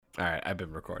All right, I've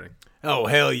been recording. Oh,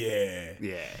 hell yeah.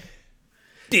 Yeah.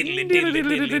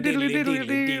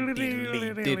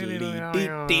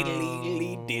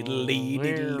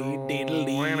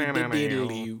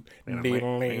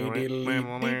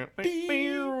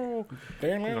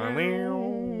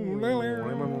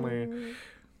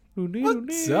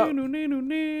 What's up?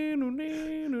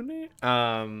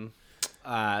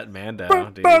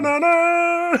 Mando, dude.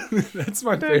 That's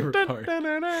my favorite part.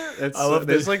 I love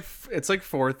there's the- it's like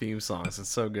 4 theme songs. It's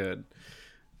so good.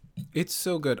 It's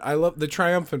so good. I love the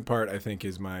triumphant part. I think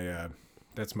is my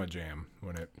that's my jam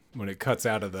when it cuts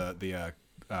out of the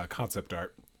concept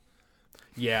art.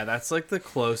 Yeah, that's like the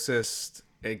closest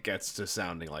it gets to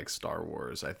sounding like Star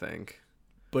Wars, I think.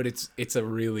 But it's a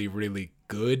really really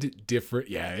good different.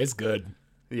 Yeah, it's good.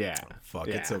 Yeah. Fuck,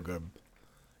 yeah. it's so good.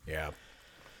 Yeah.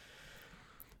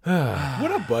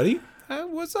 What up, buddy?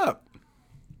 What's up?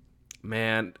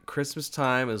 Man, Christmas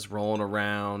time is rolling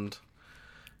around.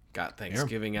 Got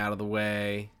Thanksgiving out of the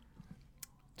way.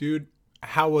 Dude,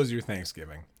 how was your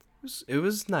Thanksgiving? It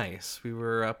was nice. We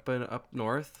were up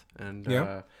north, and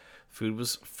Yeah. food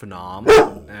was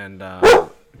phenomenal. And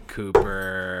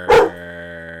Cooper,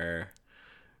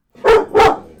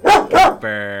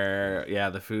 yeah,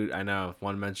 the food. I know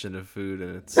one mention of food,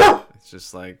 and it's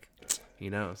just like he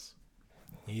knows.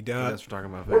 He He does. knows we're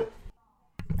talking about food.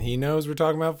 He knows we're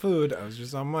talking about food. I was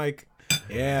just on mic.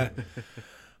 Yeah.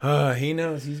 He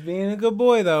knows he's being a good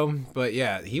boy though. But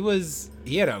yeah, he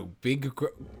had a big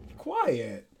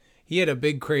quiet. He had a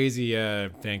big crazy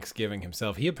Thanksgiving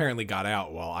himself. He apparently got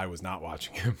out while I was not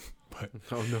watching him. But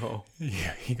Oh no.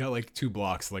 yeah, he got like 2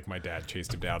 blocks. Like my dad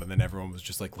chased him down, and then everyone was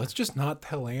just like, "Let's just not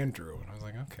tell Andrew." And I was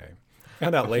like, "Okay."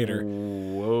 Found out later.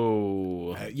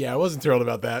 Whoa. Yeah, I wasn't thrilled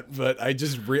about that, but I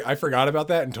just I forgot about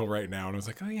that until right now, and I was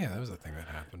like, "Oh yeah, that was a thing that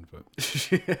happened." But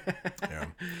yeah.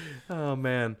 Oh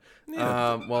man.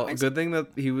 Yeah, Well, good thing that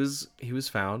he was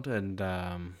found, and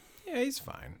Yeah, he's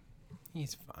fine.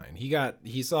 He's fine.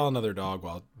 He saw another dog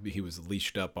while he was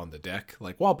leashed up on the deck,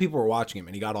 like while people were watching him,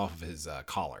 and he got off of his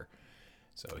collar.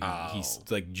 So he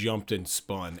like jumped and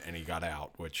spun, and he got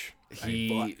out. Which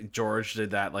George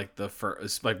did that like the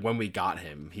first, like when we got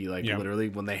him, he like Yeah. literally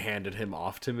when they handed him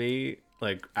off to me,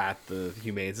 like at the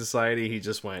Humane Society, he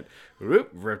just went whoop,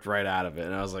 ripped right out of it,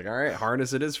 and I was like, all right,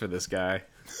 harness it is for this guy.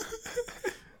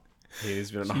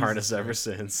 He's been in a harness ever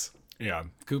since. yeah,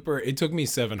 Cooper. It took me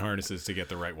 7 harnesses to get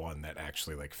the right one that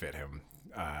actually like fit him.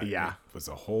 Yeah. It was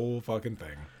a whole fucking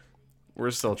thing.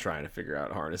 We're still trying to figure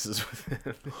out harnesses with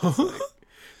him. It's like,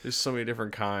 there's so many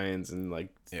different kinds and like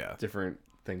Yeah. different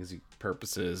things,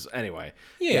 purposes. Anyway,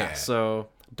 Yeah. So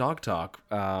dog talk.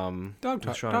 Dog with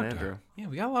talk. Sean Dog and Andrew. talk. Yeah,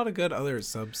 we got a lot of good other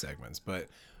sub segments, but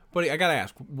buddy, I gotta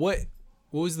ask, what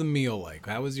was the meal like?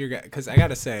 How was your guy? Because I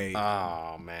gotta say,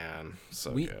 Oh man,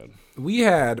 so good. we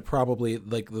had probably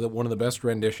like one of the best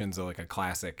renditions of like a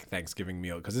classic Thanksgiving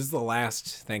meal, because this is the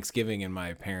last Thanksgiving in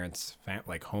my parents'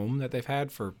 like home that they've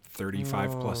had for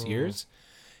 35 plus years.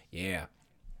 Yeah.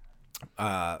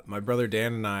 My brother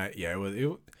Dan and I, yeah, I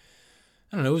don't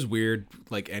know, it was weird,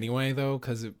 like, anyway, though,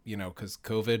 because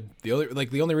COVID.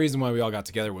 The only reason why we all got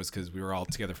together was because we were all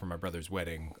together for my brother's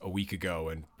wedding a week ago,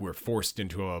 and we're forced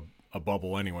into a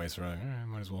bubble anyway, so we're like, all right,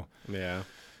 might as well Yeah.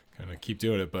 kind of keep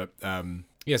doing it. But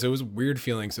yeah, so it was a weird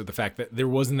feeling. So the fact that there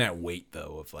wasn't that weight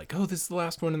though of like, oh, this is the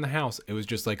last one in the house. It was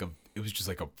just like a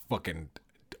fucking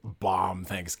bomb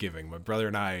Thanksgiving. My brother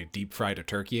and I deep fried a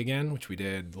turkey again, which we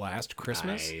did last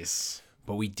Christmas. Nice.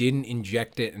 But we didn't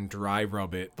inject it and dry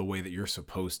rub it the way that you're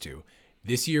supposed to.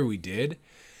 This year we did.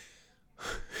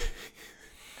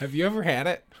 Have you ever had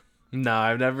it? No,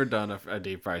 I've never done a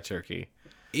deep fried turkey.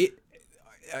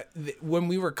 When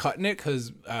we were cutting it,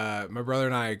 because my brother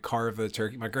and I carved the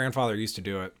turkey. My grandfather used to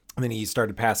do it, and then he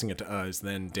started passing it to us.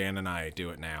 Then Dan and I do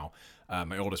it now,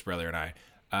 my oldest brother and I.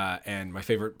 And my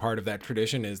favorite part of that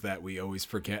tradition is that we always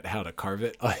forget how to carve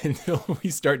it until we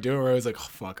start doing it. Where I was like, oh,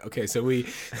 fuck. Okay, so we're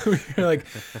like,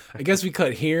 I guess we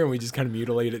cut here and we just kind of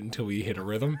mutilate it until we hit a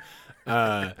rhythm.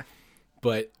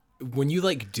 But when you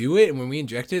like do it and when we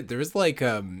inject it, there's like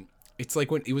it's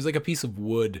like when it was like a piece of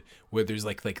wood where there's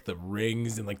like the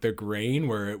rings and like the grain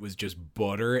where it was just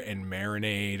butter and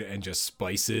marinade and just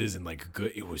spices and like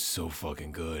good. It was so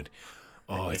fucking good.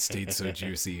 Oh, it stayed so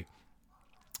juicy.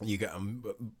 You got,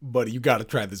 buddy, you got to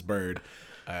try this bird.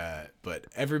 But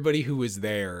everybody who was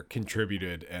there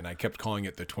contributed, and I kept calling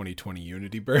it the 2020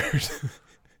 Unity bird. Which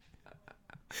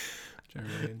I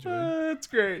really enjoyed. That's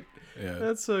great. Yeah.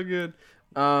 That's so good.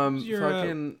 Did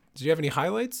you have any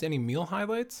highlights? Any meal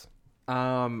highlights?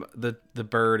 The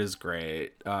bird is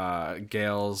great.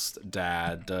 Gail's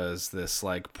dad does this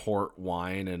like port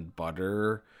wine and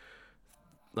butter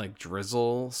like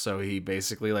drizzle. So he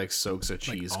basically like soaks a on the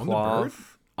bird?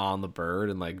 cheesecloth on the bird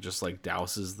and like just like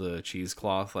douses the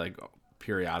cheesecloth like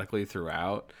periodically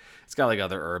throughout. It's got like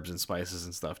other herbs and spices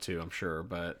and stuff too, I'm sure,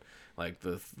 but like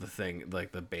the thing,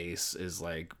 like the base is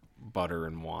like butter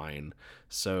and wine.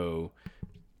 So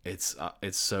it's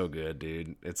so good,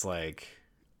 dude. It's like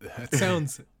That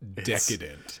sounds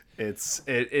decadent.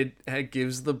 it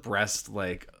gives the breast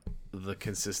like the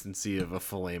consistency of a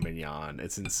filet mignon.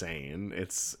 It's insane.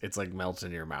 It's like melts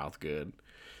in your mouth good.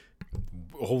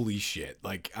 Holy shit.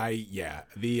 Like that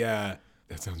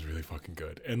sounds really fucking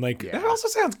good. And like that also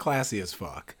sounds classy as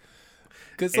fuck.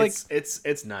 Cuz like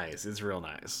it's nice. It's real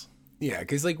nice. yeah,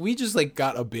 cuz like we just like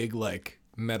got a big like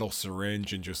metal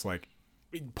syringe and just like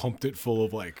pumped it full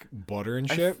of like butter and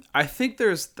shit. I think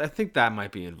that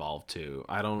might be involved too.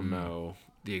 I don't know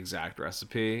the exact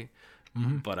recipe,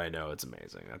 but I know it's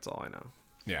amazing. That's all I know.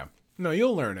 Yeah. No,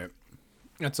 you'll learn it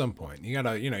at some point. You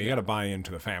gotta buy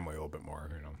into the family a little bit more,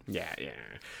 Yeah.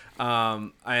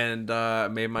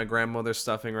 And made my grandmother's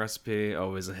stuffing recipe.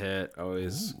 Always a hit.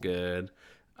 Always good.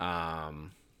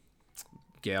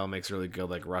 Gail makes really good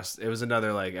like rust. It was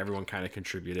another like everyone kind of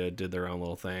contributed, did their own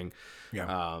little thing.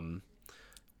 Yeah.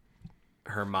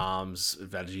 Her mom's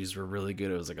veggies were really good.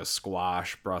 It was like a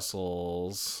squash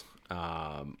Brussels,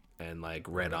 and like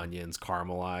red onions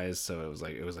caramelized. So it was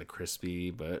like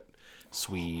crispy but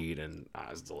sweet, and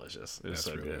it was delicious. It was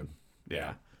so really good.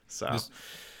 Yeah. So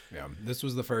This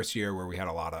was the first year where we had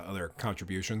a lot of other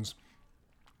contributions.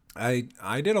 I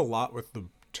did a lot with the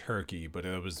turkey, but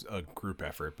it was a group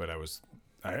effort. But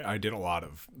I did a lot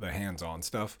of the hands-on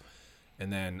stuff,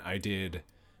 and then I did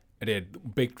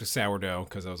baked sourdough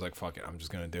because I was like, fuck it, I'm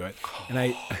just gonna do it.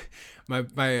 And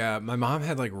my mom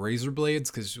had like razor blades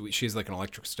because she has like an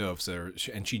electric stove,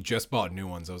 and she just bought new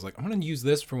ones. I was like, I'm gonna use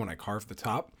this for when I carve the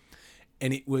top.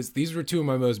 And these were two of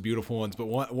my most beautiful ones, but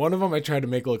one of them I tried to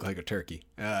make look like a turkey,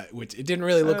 which it didn't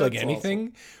really look like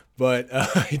anything, awesome. But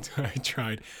I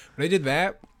tried. But I did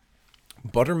that.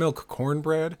 Buttermilk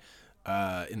cornbread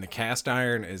in the cast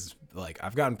iron is like,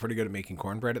 I've gotten pretty good at making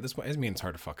cornbread at this point. I mean, it's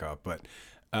hard to fuck up, but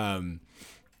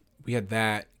we had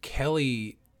that.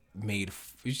 Kelly made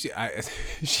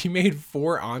she made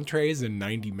 4 entrees in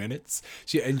 90 minutes.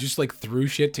 And just like threw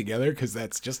shit together because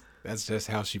that's just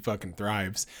how she fucking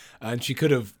thrives. And she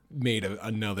could have made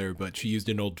another, but she used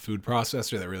an old food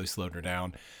processor that really slowed her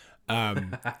down.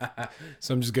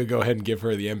 So I'm just gonna go ahead and give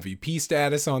her the MVP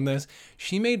status on this.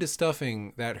 She made a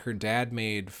stuffing that her dad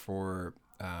made for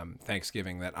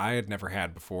Thanksgiving that I had never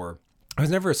had before. I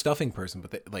was never a stuffing person,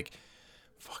 but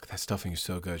fuck, that stuffing is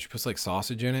so good. She puts like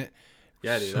sausage in it.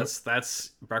 Yeah, dude,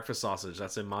 that's breakfast sausage.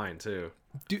 That's in mine too.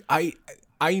 Dude, I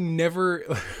never.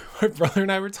 My brother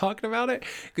and I were talking about it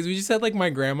because we just had like my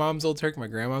grandmom's old turkey. My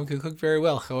grandmom could cook very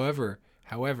well. However,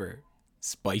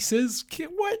 spices?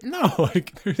 What? No,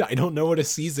 like I don't know what a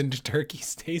seasoned turkey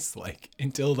tastes like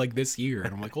until like this year,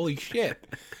 and I'm like, holy shit,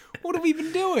 what have we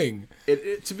been doing?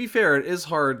 To be fair, it is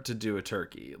hard to do a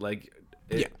turkey. Like.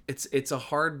 It's a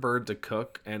hard bird to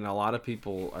cook, and a lot of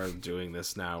people are doing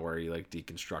this now where you like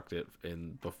deconstruct it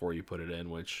before you put it in,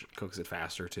 which cooks it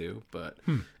faster too. But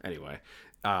anyway,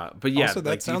 but yeah, also, that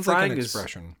like sounds like an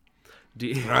expression.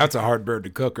 That's a hard bird to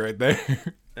cook right there.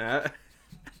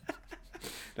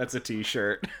 That's a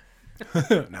t-shirt.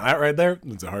 Now that right there,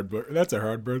 that's a hard bird. That's a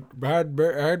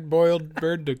hard boiled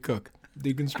bird to cook.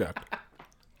 Deconstruct.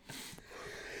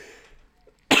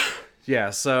 Yeah.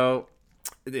 So.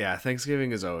 Yeah,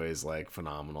 Thanksgiving is always like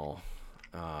phenomenal.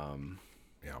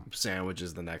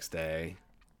 Sandwiches the next day.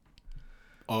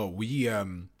 Oh, we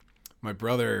my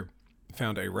brother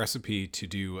found a recipe to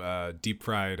do deep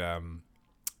fried.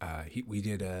 We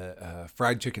did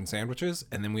fried chicken sandwiches,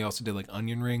 and then we also did like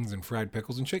onion rings and fried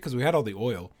pickles and shit because we had all the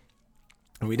oil.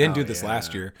 And we didn't do this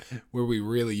last year, where we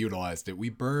really utilized it. We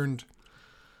burned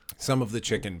some of the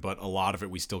chicken, but a lot of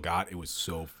it we still got. It was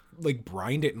so like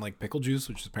brined it in like pickle juice,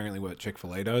 which is apparently what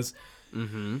Chick-fil-A does.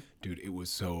 Mm-hmm. Dude, it was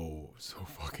so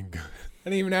fucking good. I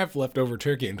didn't even have leftover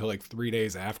turkey until like 3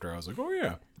 days after. I was like, oh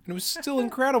yeah, and it was still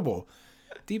incredible.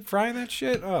 Deep frying that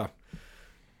shit. Oh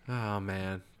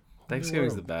man,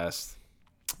 Thanksgiving's the best.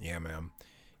 Yeah, man.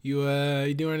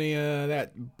 You do any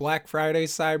that Black Friday,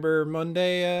 Cyber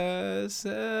Monday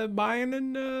buying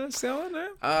and selling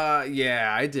that?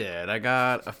 Yeah, I did. I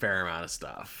got a fair amount of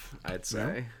stuff, I'd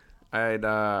say.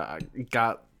 I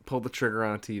pulled the trigger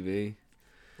on a TV.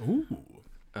 Ooh.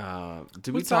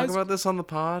 Did we talk about this on the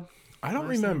pod? I don't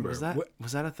remember.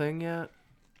 Was that a thing yet?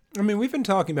 I mean, we've been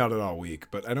talking about it all week,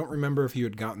 but I don't remember if you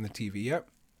had gotten the TV yet.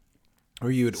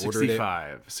 Or you had ordered it.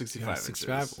 65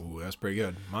 65. Ooh, that's pretty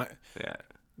good. Yeah.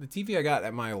 The TV I got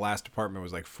at my last apartment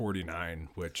was like $49,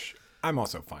 which I'm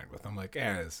also fine with. I'm like,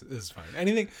 this is fine.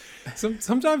 Anything.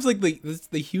 Sometimes like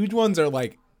the huge ones are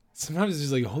like. Sometimes it's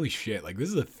just like, holy shit, like this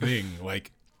is a thing.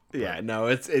 Like, yeah, no,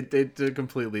 it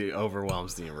completely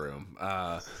overwhelms the room,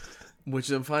 which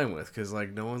I'm fine with because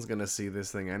like no one's gonna see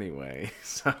this thing anyway.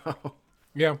 So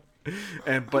yeah.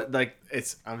 But like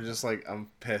I'm just like I'm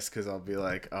pissed because I'll be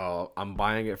like, oh, I'm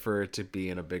buying it for it to be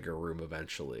in a bigger room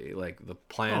eventually. Like the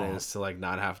plan is to like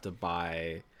not have to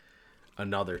buy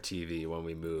another TV when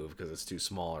we move because it's too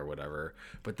small or whatever.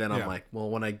 But then I'm like, well,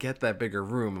 when I get that bigger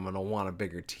room, I'm gonna want a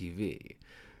bigger TV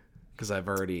because I've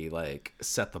already like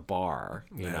set the bar.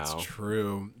 That's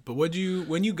true. But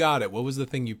when you got it, what was the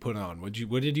thing you put on? What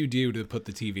did you do to put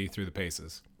the TV through the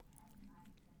paces?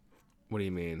 What do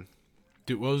you mean?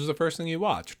 What was the first thing you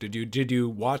watched? Did you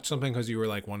watch something because you were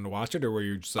like wanting to watch it, or were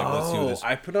you just like, let's do this?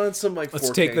 I put on some like let's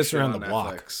 4K take this shit around on the Netflix.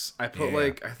 block. I put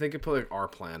like I think I put like Our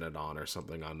Planet on or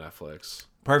something on Netflix.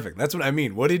 Perfect. That's what I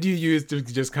mean. What did you use to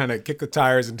just kind of kick the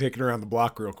tires and take it around the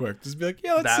block real quick? Just be like,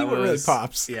 yeah, let's see what really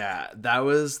pops. Yeah, that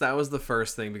was the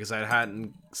first thing because I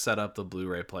hadn't set up the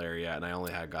Blu-ray player yet, and I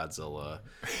only had Godzilla.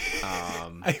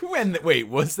 Wait,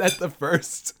 was that the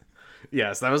first?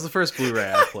 Yes, that was the first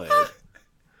Blu-ray I played.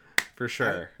 For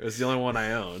sure. It was the only one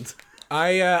I owned.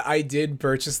 I did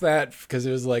purchase that because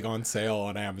it was like on sale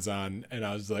on Amazon, and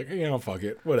I was like, fuck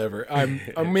it, whatever.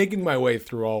 I'm making my way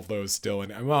through all of those still,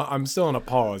 and I'm still in a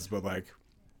pause, but like,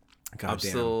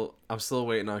 goddamn. I'm still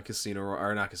waiting on Casino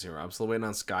or not Casino. I'm still waiting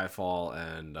on Skyfall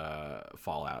and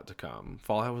Fallout to come.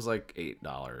 Fallout was like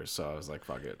 $8, so I was like,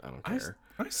 fuck it, I don't care.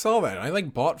 I saw that. I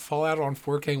like bought Fallout on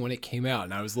 4K when it came out,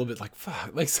 and I was a little bit like,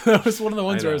 fuck. Like, so that was one of the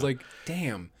ones where I was like,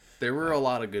 damn. There were a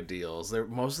lot of good deals.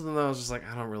 Most of them I was just like,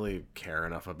 I don't really care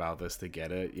enough about this to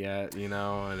get it yet,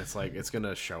 and it's like it's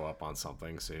gonna show up on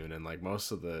something soon, and like most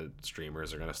of the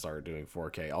streamers are gonna start doing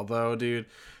 4K. Although, dude,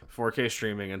 4K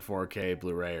streaming and 4K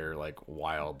Blu-ray are like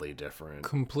wildly different,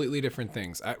 completely different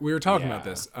things. We were talking about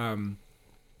this.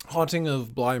 Haunting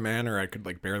of Bly Manor, I could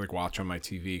like barely watch on my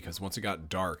TV because once it got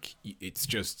dark, it's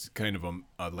just kind of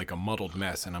like a muddled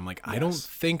mess, and I'm like, I don't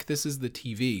think this is the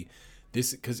TV.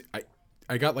 This because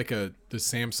I got like the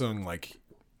Samsung like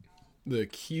the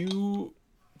QLED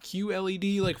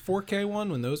like 4K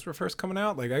one when those were first coming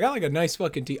out. Like I got like a nice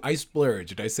fucking I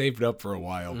splurged. I saved it up for a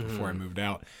while before I moved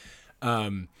out.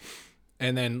 And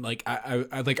then like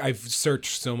I've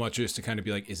searched so much just to kind of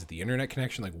be like, is it the internet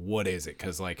connection? Like what is it?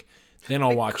 Because like then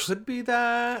I'll watch. Could be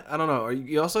that. I don't know.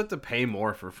 You also have to pay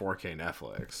more for 4K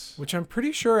Netflix, which I'm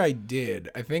pretty sure I did.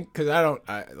 I think because I don't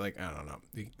know.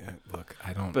 Look,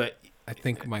 I don't. But I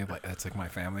think that's like my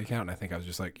family account, and I think I was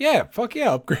just like, yeah, fuck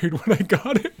yeah, upgrade when I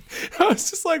got it. I was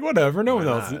just like, whatever, no one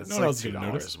else didn't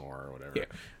notice more or whatever.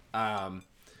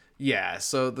 Yeah.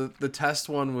 So the test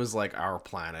one was like Our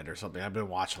Planet or something. I've been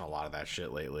watching a lot of that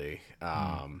shit lately.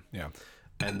 And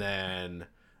then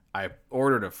I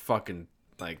ordered a fucking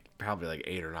like probably like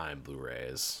 8 or 9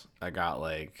 Blu-rays. I got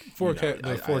like 4K,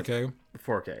 4K,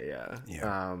 4K,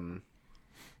 yeah.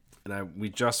 And we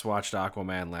just watched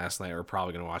Aquaman last night. We're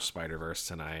probably gonna watch Spider-Verse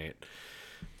tonight.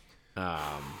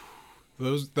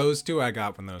 Those two I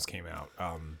got when those came out.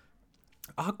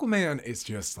 Aquaman is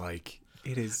just like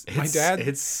it is. My dad.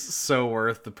 It's so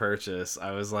worth the purchase.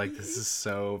 I was like, this is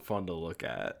so fun to look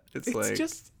at.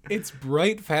 It's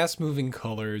bright, fast-moving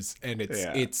colors, and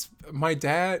it's my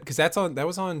dad because that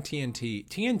was on TNT.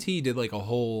 TNT did like a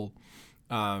whole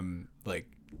like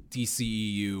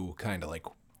DCEU kind of like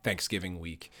Thanksgiving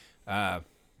week. I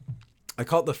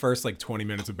caught the first like 20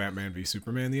 minutes of Batman v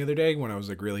Superman the other day when I was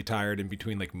like really tired in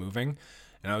between like moving,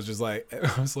 and I was like,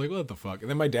 what the fuck? And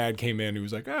then my dad came in and he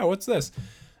was like, oh, what's this?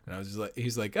 And I was just like,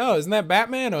 he's like, oh, isn't that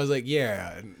Batman? I was like,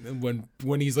 yeah. And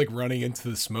when he's like running into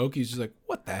the smoke, he's just like,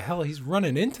 what the hell? He's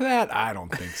running into that? I don't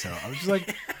think so. I was just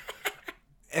like,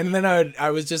 and then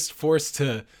I was just forced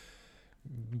to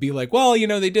be like, well,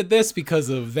 they did this because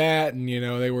of that, and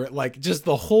they were like, just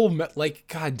the whole like,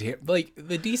 goddamn, like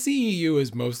the DCEU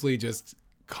is mostly just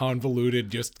convoluted,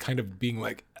 just kind of being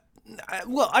like,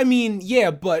 well, I mean,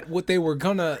 yeah, but what they were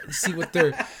gonna see what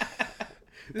they're.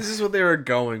 This is what they were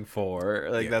going for.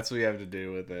 Like that's what you have to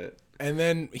do with it. And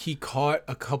then he caught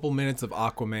a couple minutes of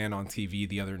Aquaman on TV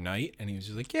the other night, and he was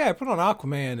just like, yeah, I put on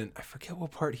Aquaman, and I forget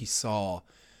what part he saw.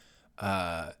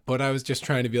 But I was just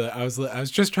trying to be like, I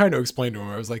was just trying to explain to him.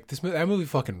 I was like, that movie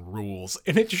fucking rules,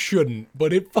 and it shouldn't,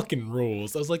 but it fucking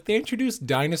rules. I was like, they introduced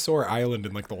Dinosaur Island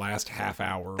in like the last half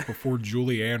hour before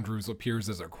Julie Andrews appears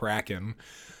as a Kraken.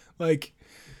 Like,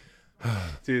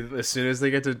 dude, as soon as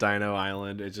they get to Dino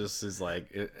Island, it just is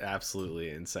like absolutely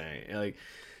insane. Like,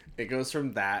 It goes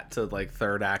from that to like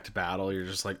third act battle. You're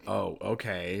just like, oh,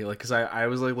 okay. Like, cause I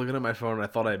was like looking at my phone and I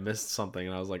thought I missed something,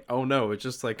 and I was like, oh no, it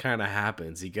just like kind of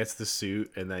happens. He gets the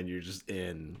suit and then you're just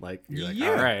in. Like, you're like,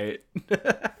 all right.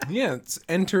 Yeah, it's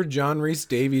enter John Rhys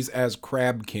Davies as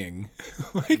Crab King.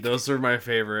 Like, those were my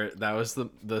favorite. That was the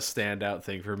standout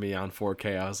thing for me on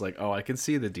 4K. I was like, oh, I can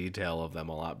see the detail of them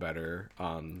a lot better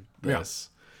on this.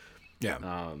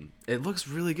 Yeah. It looks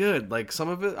really good. Like, some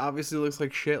of it obviously looks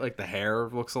like shit. Like, the hair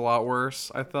looks a lot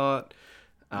worse, I thought.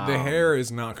 The hair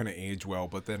is not going to age well,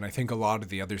 but then I think a lot of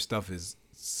the other stuff is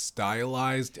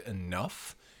stylized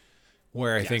enough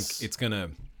where I think it's going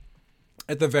to,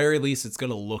 at the very least, it's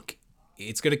going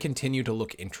to continue to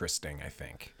look interesting, I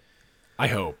think. I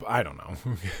hope. I don't know.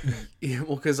 Yeah,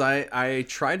 well, because I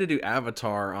tried to do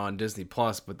Avatar on Disney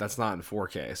Plus, but that's not in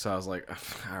 4K. So I was like,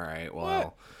 all right, well...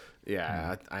 What?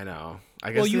 Yeah, I know.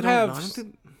 I guess Well, you have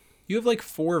you have like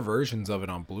 4 versions of it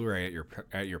on Blu-ray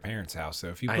at your parents' house. So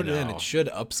if you put it in, it should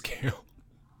upscale.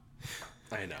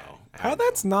 I know. How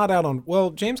that's not out on...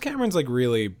 Well, James Cameron's like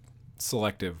really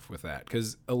selective with that,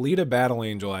 because Alita Battle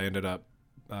Angel I ended up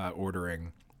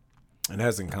ordering. It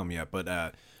hasn't come yet, but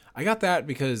I got that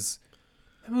because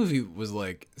that movie was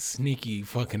like sneaky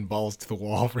fucking balls to the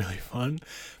wall, really fun.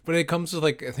 But it comes with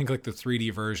like, I think like the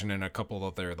 3D version and a couple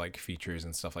other like features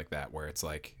and stuff like that, where it's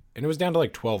like, and it was down to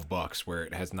like $12, where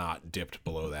it has not dipped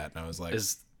below that. And I was like,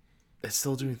 it's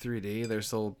still doing 3D? They're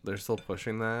still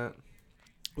pushing that?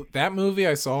 That movie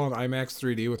I saw in IMAX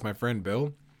 3D with my friend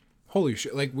Bill. Holy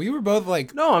shit. Like, we were both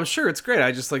like... No, I'm sure it's great.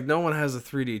 I just, like, no one has a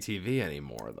 3D TV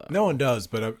anymore, though. No one does,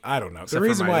 but I don't know. Except the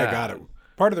reason why dad. I got it...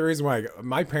 Part of the reason why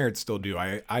my parents still do,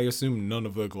 I assume none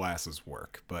of the glasses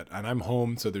work. And I'm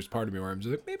home, so there's part of me where I'm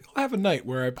just like, maybe I'll have a night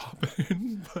where I pop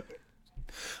in. But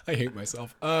I hate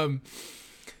myself.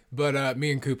 But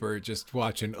me and Cooper are just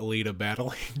watching Alita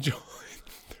Battle Angel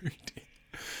in 3D.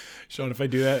 Sean, if I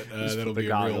do that, that'll be the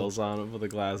goggles on him, with the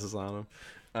glasses on him.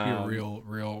 Be a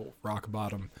real rock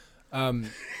bottom. So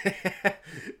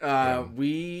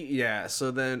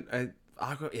then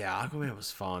Aquaman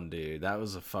was fun, dude. That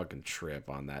was a fucking trip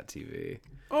on that TV.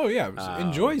 Oh yeah,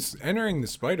 enjoy entering the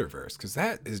Spider-Verse, because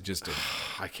that is just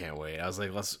I can't wait. I was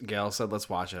like, Gail said let's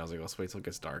watch it. I was like, let's wait till it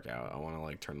gets dark out. I want to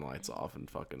like turn the lights off and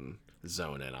fucking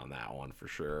zone in on that one for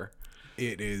sure.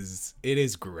 It is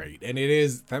great, and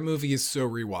that movie is so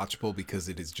rewatchable because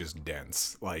it is just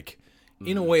dense, like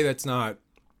in a way that's not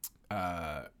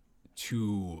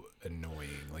too annoying.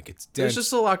 Like, it's dense. There's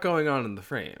just a lot going on in the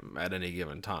frame at any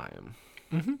given time.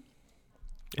 Mm-hmm.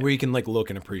 Yeah. Where you can like look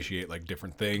and appreciate like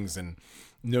different things, and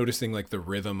noticing like the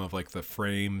rhythm of like the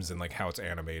frames and like how it's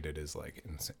animated is like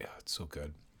insane. Oh, it's so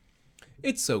good.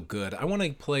 It's so good. I want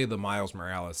to play the Miles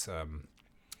Morales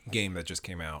game that just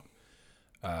came out.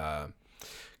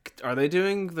 Are they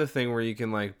doing the thing where you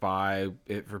can like buy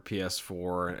it for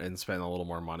PS4 and spend a little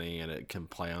more money and it can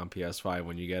play on PS5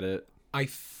 when you get it? I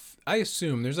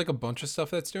assume there's like a bunch of stuff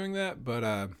that's doing that,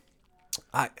 but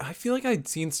I feel like I'd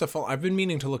seen stuff. I've been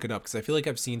meaning to look it up because I feel like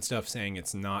I've seen stuff saying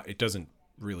it doesn't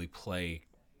really play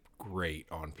great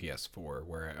on PS4.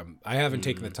 Where I haven't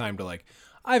taken the time to like,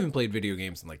 I haven't played video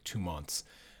games in like 2 months,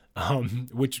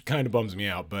 which kind of bums me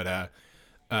out. But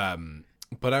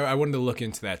I wanted to look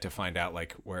into that to find out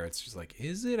like where it's just like,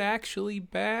 is it actually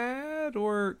bad?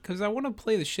 Or because I want to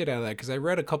play the shit out of that, because I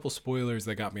read a couple spoilers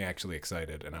that got me actually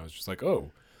excited, and I was just like,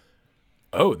 oh,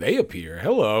 they appear.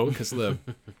 Hello, because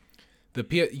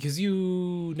because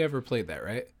you never played that,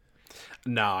 right?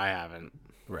 No, I haven't.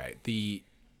 Right. Because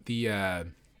you have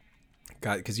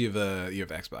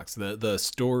Xbox. The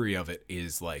story of it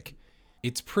is like,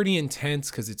 it's pretty intense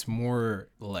because it's more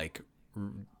like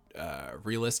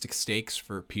realistic stakes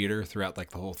for Peter throughout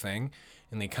like the whole thing,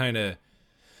 and they kind of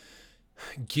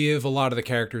give a lot of the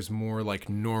characters more like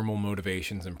normal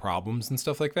motivations and problems and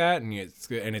stuff like that, and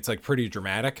it's like pretty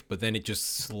dramatic, but then it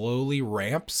just slowly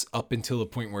ramps up until the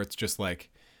point where it's just like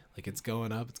it's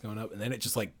going up, and then it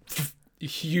just like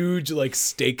huge like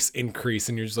stakes increase,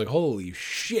 and you're just like, holy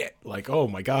shit, like, oh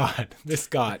my god, this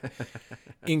got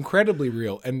incredibly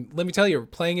real. And let me tell you,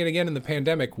 playing it again in the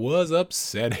pandemic was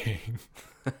upsetting.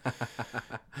 Yeah.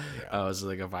 Oh, it's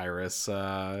like a virus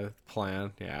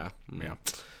plan. Yeah.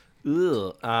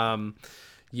 Ugh. I'm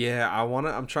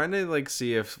trying to like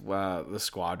see if the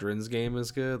Squadrons game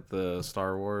is good, the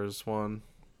Star Wars one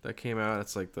that came out.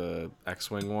 It's like the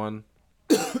X-Wing one,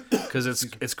 because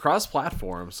it's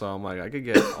cross-platform, so I'm like, I could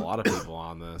get a lot of people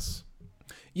on this.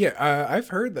 Yeah, I've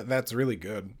heard that's really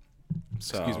good.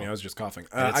 So, excuse me, I was just coughing.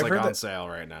 It's I've like heard on sale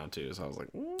right now too, so I was like,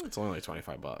 it's only like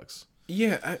 $25.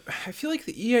 Yeah, I feel like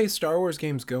the EA Star Wars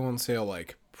games go on sale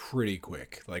like pretty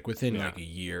quick. Like within Yeah. like a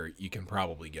year, you can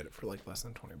probably get it for like less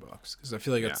than $20. Because I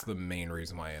feel like that's the main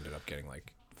reason why I ended up getting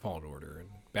like Fallen Order, and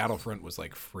Battlefront was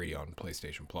like free on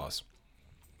PlayStation Plus.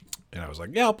 And I was like,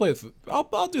 yeah, I'll play.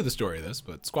 I'll do the story of this.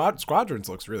 But Squadrons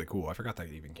looks really cool. I forgot that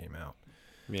it even came out.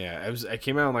 Yeah, it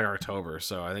came out in like October,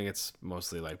 so I think it's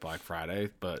mostly like Black Friday.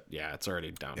 But yeah, it's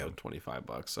already down to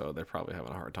 $25, so they're probably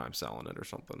having a hard time selling it or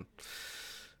something.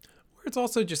 Where it's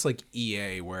also just like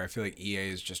EA, where I feel like EA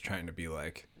is just trying to be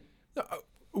like,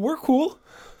 we're cool.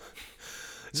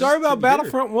 Sorry about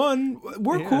Battlefront 1.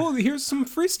 We're cool. Here's some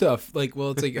free stuff. Like,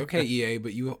 well, it's like, okay, EA,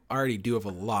 but you already do have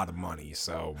a lot of money,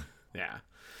 so. Yeah.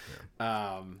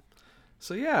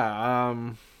 So yeah,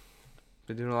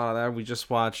 been doing a lot of that. We just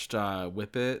watched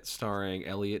Whip It, starring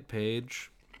Elliot Page.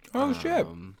 Oh, shit.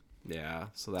 Yeah,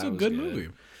 so that It's a was good movie.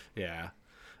 Yeah.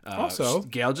 Also,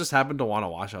 Gail just happened to want to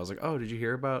watch it. I was like, "Oh, did you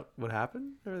hear about what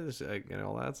happened?" Or this, like,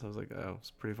 all that. So I was like, "Oh, it's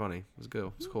pretty funny. It was good.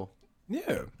 It was cool."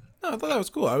 yeah. No, I thought that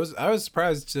was cool. I was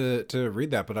surprised to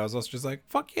read that, but I was also just like,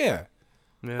 fuck yeah.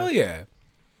 Hell yeah.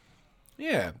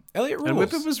 Yeah. Elliot rules. And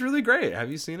Whip It was really great.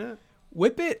 Have you seen it?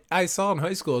 Whip It, I saw in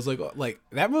high school. I was like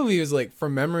that movie was like,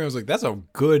 from memory, I was like, that's a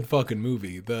good fucking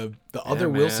movie. The other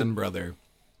Wilson brother,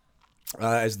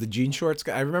 as the jean shorts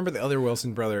guy. I remember the other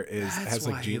Wilson brother has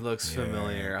like he looks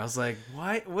familiar. I was like,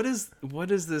 what is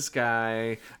this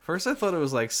guy? First I thought it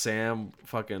was like Sam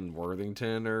fucking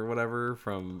Worthington or whatever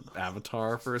from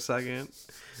Avatar for a second.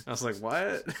 I was like,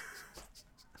 what?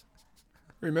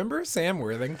 Remember Sam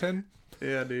Worthington?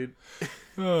 Yeah, dude.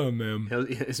 Oh man,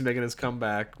 He's making his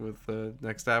comeback with the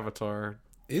next Avatar.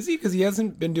 is he? Because he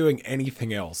hasn't been doing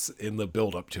anything else in the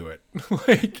build up to it.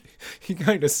 Like he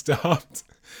kind of stopped.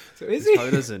 So is he?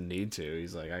 Probably doesn't need to.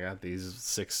 He's like, I got these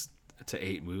 6 to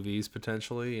 8 movies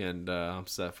potentially, and I'm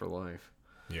set for life.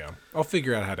 Yeah, I'll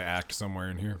figure out how to act somewhere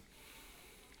in here,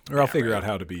 or I'll figure out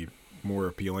how to be more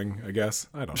appealing. I guess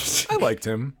I don't know. I liked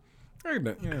him.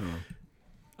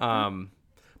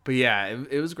 But yeah,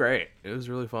 it was great. It was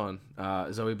really fun.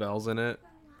 Zoe Bell's in it.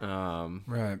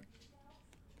 Right.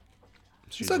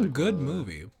 She's It's a like, good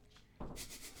movie.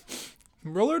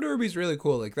 Roller derby's really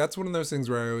cool. Like that's one of those things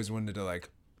where I always wanted to like,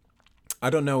 I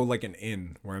don't know, like an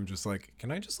inn where I'm just like, can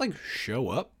I just like show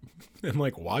up and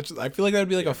like watch? I feel like that'd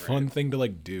be like a fun thing to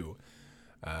like do.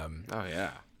 Oh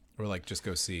yeah. Or like just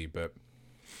go see. But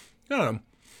I don't know.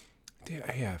 Dude,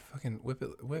 yeah, fucking Whip.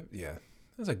 Yeah,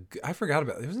 that was I forgot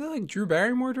about it. Wasn't that like Drew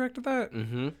Barrymore directed that?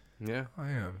 Mm-hmm. Yeah. Oh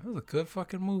yeah, that was a good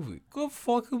fucking movie. Good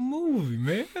fucking movie,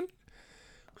 man.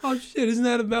 Oh shit, isn't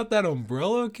that about that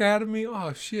Umbrella Academy?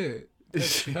 Oh shit. That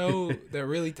show that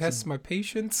really tests my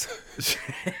patience.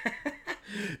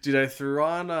 Dude, I threw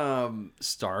on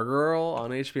Stargirl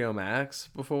on HBO Max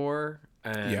before,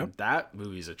 and that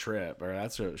movie's a trip, or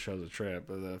that show's a trip.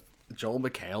 Joel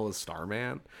McHale is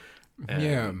Starman,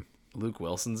 and Luke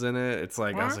Wilson's in it. It's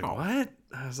like, I was like, what?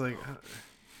 I was like,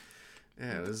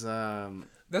 yeah, it was.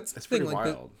 That's the it's thing. pretty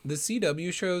Like wild. the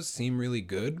CW shows seem really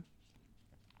good.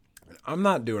 I'm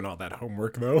not doing all that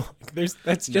homework though.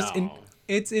 That's just No.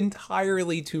 it's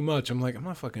entirely too much. I'm like, I'm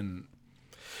not fucking.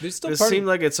 There's still This part seemed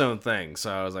like its own thing,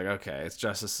 so I was like, okay, it's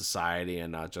Justice Society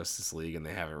and not Justice League, and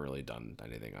they haven't really done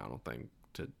anything, I don't think,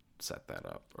 to set that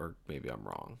up. Or maybe I'm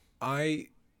wrong. I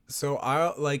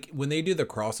like when they do the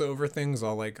crossover things,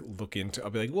 I'll like look into. I'll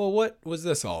be like, well, what was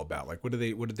this all about? Like, what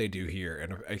did they do here?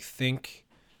 And I think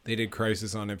they did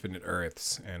Crisis on Infinite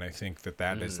Earths, and I think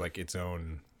that is like its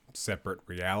own separate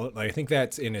reality. Like, I think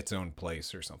that's in its own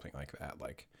place or something like that.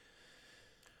 Like,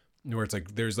 where it's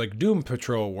like there's like Doom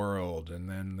Patrol World, and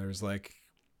then there's like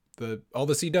all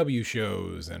the CW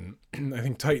shows, and I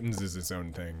think Titans is its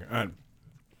own thing. I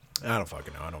don't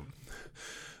fucking know.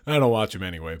 I don't watch them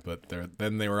anyway, but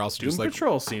then they were also Doom just like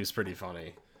Patrol seems pretty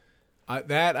funny.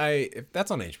 if that's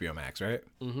on HBO Max, right?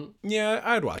 Mm-hmm. Yeah,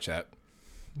 I'd watch that.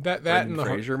 That and the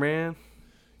Fraser Man.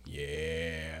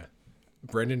 yeah,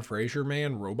 Brendan Fraser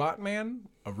man, Robot Man,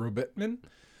 a Robot Man.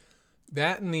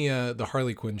 That and the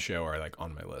Harley Quinn show are like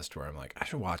on my list where I'm like, I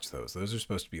should watch those. Those are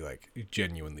supposed to be like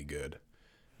genuinely good.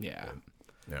 Yeah.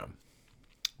 Yeah.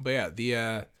 But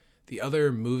yeah, the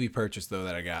other movie purchase though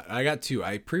that I got 2.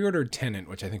 I pre-ordered Tenet,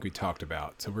 which I think we talked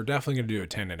about. So we're definitely gonna do a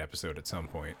Tenet episode at some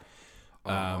point.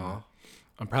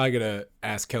 I'm probably gonna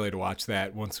ask Kelly to watch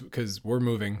that once because we're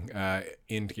moving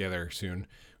in together soon.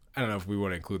 I don't know if we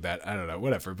want to include that. I don't know,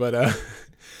 whatever. But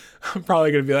I'm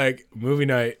probably gonna be like movie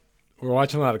night. We're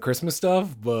watching a lot of Christmas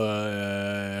stuff, but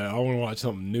I want to watch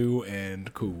something new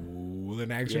and cool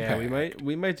and action. Yeah,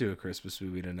 we might do a Christmas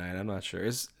movie tonight. I'm not sure.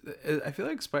 I feel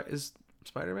like is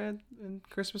Spider-Man in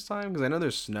Christmas time? Because I know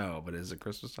there's snow, but is it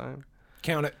Christmas time?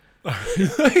 Count it.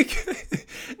 Like,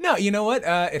 no, you know what?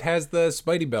 It has the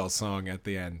Spidey Bell song at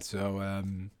the end. So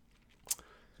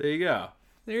There you go.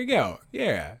 there you go.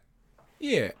 Yeah,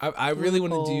 yeah. I really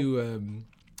want to do.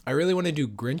 I really want to do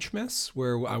Grinchmas,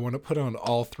 where I want to put on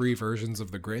all 3 versions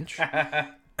of the Grinch.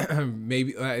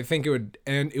 Maybe I think it would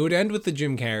end with the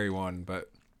Jim Carrey one,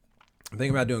 but I'm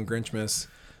thinking about doing Grinchmas.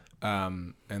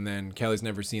 And then Kelly's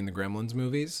never seen the Gremlins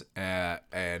movies,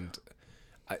 and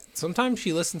sometimes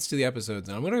she listens to the episodes,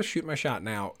 and I'm going to shoot my shot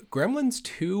now. Gremlins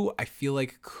 2, I feel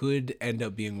like could end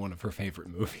up being one of her favorite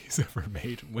movies ever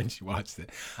made when she watched it.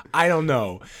 I don't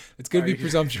know. It's going to be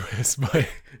presumptuous, but...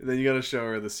 Then you gotta show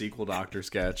her the sequel Doctor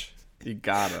sketch. You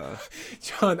gotta.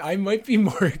 John, I might be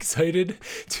more excited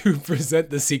to present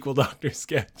the sequel Doctor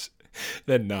sketch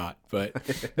than not, but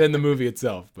than the movie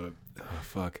itself, but... Oh,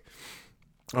 fuck.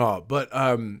 Oh, but...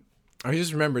 I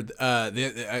just remembered,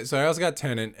 so I also got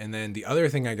Tenet, and then the other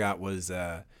thing I got was,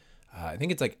 I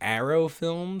think it's like Arrow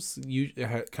Films,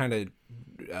 kind of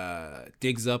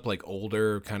digs up like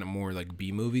older, kind of more like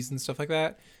B movies and stuff like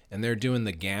that, and they're doing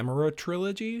the Gamera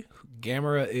trilogy.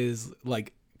 Gamera is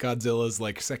like Godzilla's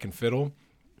like second fiddle,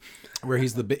 where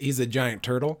he's a giant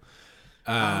turtle.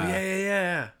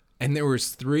 Yeah. And there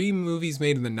was 3 movies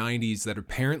made in the 90s that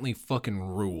apparently fucking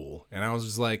rule. And I was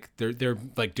just like, they're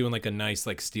like doing like a nice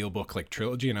like steelbook like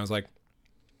trilogy. And I was like,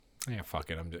 yeah,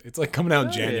 fuck it. It's like coming out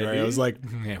in January. I was like,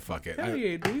 yeah, fuck it.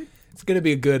 Dude. It's gonna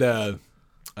be a good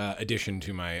addition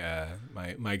to my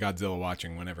my Godzilla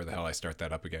watching whenever the hell I start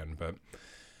that up again. But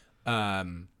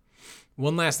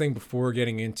one last thing before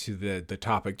getting into the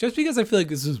topic, just because I feel like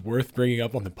this is worth bringing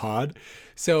up on the pod.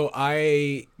 So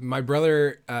me and my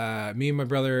brother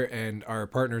and our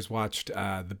partners watched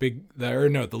the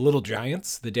Little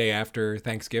Giants the day after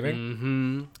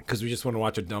Thanksgiving, because we just want to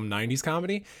watch a dumb 90s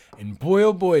comedy. And boy,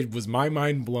 oh boy, was my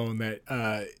mind blown that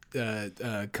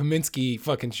Kaminsky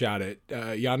fucking shot it.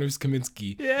 Janusz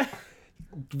Kaminski. Yeah.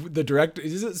 The director,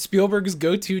 is it Spielberg's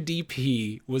go-to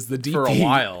DP was the DP. For a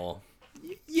while.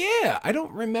 Yeah, I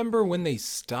don't remember when they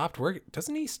stopped working.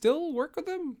 Doesn't he still work with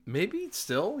them? Maybe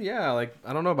still, yeah. Like,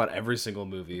 I don't know about every single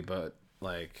movie, but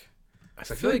like, I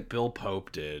feel like Bill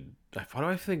Pope did. Why do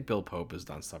I think Bill Pope has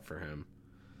done stuff for him?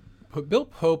 But Bill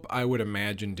Pope, I would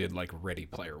imagine, did like Ready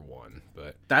Player One,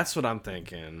 but that's what I'm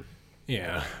thinking.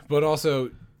 Yeah, but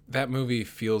also that movie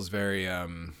feels very.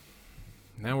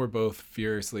 Now we're both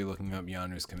furiously looking up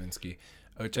Janusz Kaminski,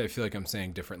 which I feel like I'm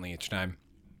saying differently each time.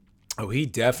 Oh, he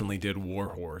definitely did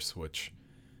War Horse, which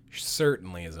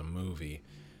certainly is a movie.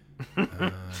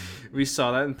 We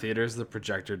saw that in theaters. The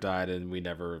projector died, and we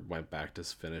never went back to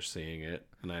finish seeing it.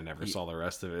 And I never saw the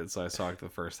rest of it, so I saw like the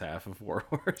first half of War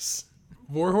Horse.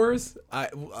 War Horse, I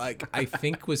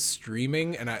think was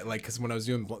streaming, and because when I was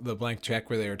doing the blank check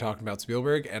where they were talking about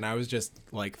Spielberg, and I was just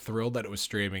like thrilled that it was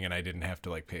streaming, and I didn't have to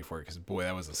like pay for it because boy,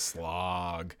 that was a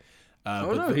slog.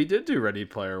 He did do Ready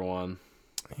Player One.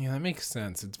 Yeah, that makes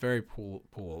sense. It's very pool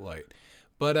light.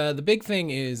 But the big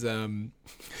thing is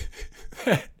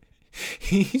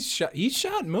he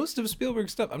shot most of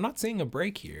Spielberg's stuff. I'm not seeing a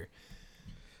break here.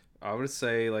 I would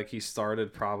say like he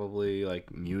started probably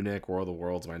like Munich, War of the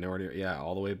Worlds, Minority,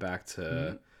 all the way back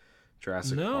to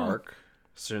Jurassic Park,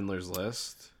 Schindler's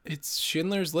List. It's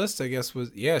Schindler's List, I guess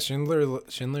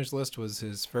Schindler's List was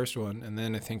his first one, and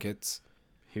then I think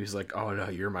he was like, "Oh no,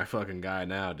 you're my fucking guy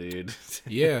now, dude."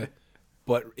 Yeah.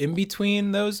 But in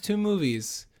between those 2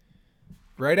 movies,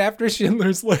 right after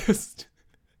Schindler's List,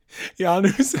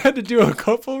 Janusz had to do a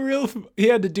couple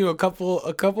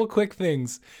quick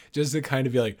things just to kind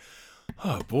of be like,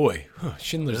 oh boy,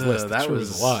 Schindler's List. That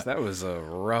was a lot. That was a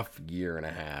rough year and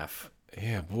a half.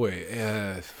 Yeah, boy.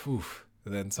 Oof.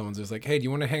 And then someone's just like, hey, do you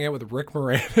want to hang out with Rick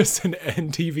Moranis and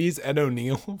NTV's Ed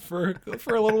O'Neill for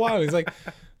a little while? He's like,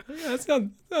 yeah, that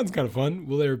sounds kind of fun.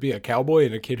 Will there be a cowboy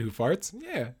and a kid who farts?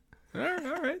 Yeah. All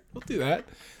right, we'll do that.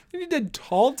 Then he did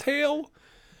Tall Tale,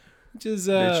 which is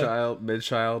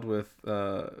mid-child with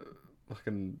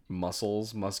fucking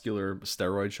muscular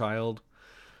steroid child.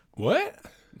 What?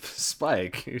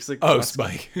 Spike. He's like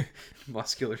Spike,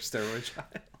 muscular steroid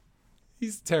child.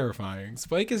 He's terrifying.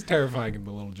 Spike is terrifying in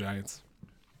The Little Giants.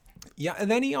 Yeah,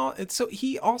 and then he also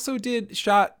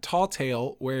shot Tall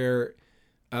Tale, where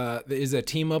there is a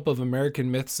team up of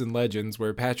American myths and legends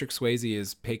where Patrick Swayze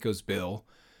is Pecos Bill.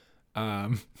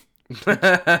 I'm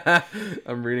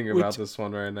reading about this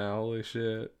one right now. Holy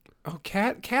shit. Oh,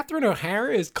 Catherine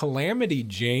O'Hara is Calamity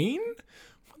Jane?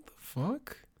 What the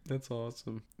fuck? That's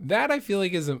awesome. That I feel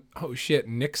like is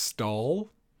Nick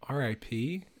Stahl,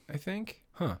 R.I.P. I think.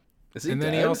 Huh. Is he and dead?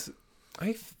 Then he also,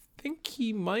 I think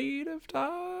he might have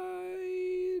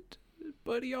died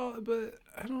but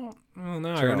I don't. Well,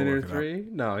 now I gotta Terminator look it up. 3?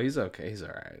 No, he's okay. He's all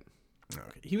right.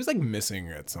 Okay. He was like missing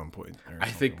at some point. I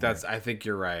think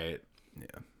you're right. Yeah.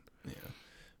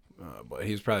 But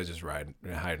he was probably just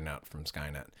hiding out from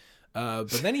Skynet. But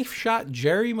then he shot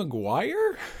Jerry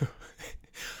Maguire.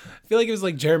 I feel like it was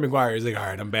like Jerry Maguire. He's like, all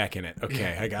right, I'm back in it.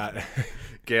 Okay, I got it.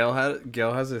 Gail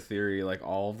has a theory, like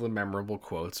all of the memorable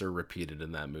quotes are repeated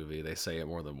in that movie. They say it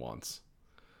more than once.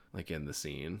 Like in the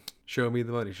scene. Show me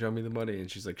the money, show me the money. And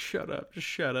she's like, shut up, just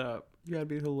shut up. You gotta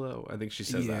be hello. I think she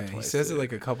says that twice. He says it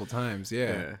like a couple times,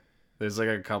 yeah. There's like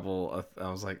a couple of,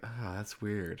 I was like, that's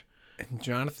weird. And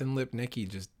Jonathan Lipnicki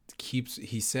just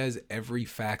he says every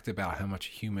fact about how much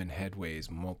a human head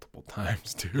weighs multiple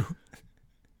times too.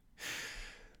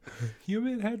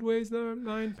 Human head weighs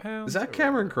 9 pounds. Is that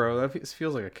Cameron Crowe? That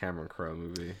feels like a Cameron Crowe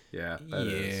movie. Yeah,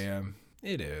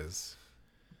 it is.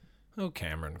 Oh,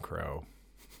 Cameron Crowe.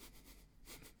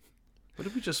 What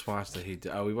did we just watch that he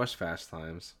did? Oh, we watched Fast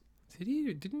Times.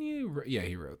 Didn't he? Yeah,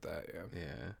 he wrote that.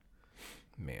 Yeah.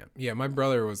 Man. Yeah, my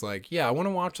brother was like, yeah, I want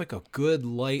to watch like a good,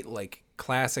 light, like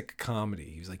classic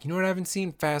comedy. He was like, you know what? I haven't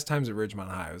seen Fast Times at Ridgemont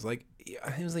High. I was like,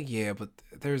 yeah, but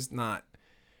there's not.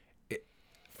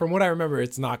 From what I remember,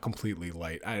 it's not completely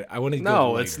light. I want to.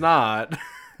 No, it's not.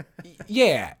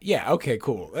 Yeah. Okay.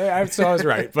 Cool. So I was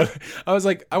right, but I was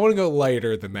like, I want to go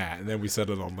lighter than that, and then we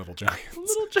settled on Little Giants.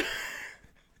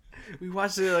 We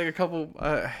watched it like a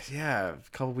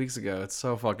couple weeks ago. It's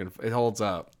so fucking. It holds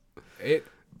up.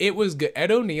 It was good.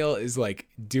 Ed O'Neill is like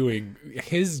doing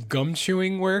his gum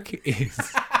chewing work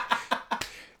is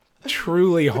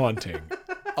truly haunting.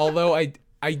 Although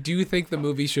I do think the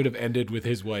movie should have ended with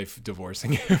his wife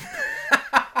divorcing him.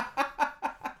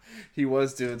 He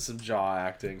was doing some jaw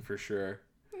acting for sure.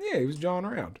 Yeah, he was jawing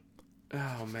around.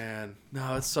 Oh man,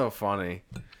 no, it's so funny.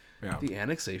 Yeah. The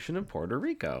annexation of Puerto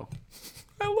Rico.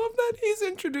 I love that he's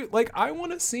introduced. Like, I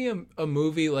want to see a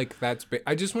movie like that's.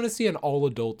 I just want to see an all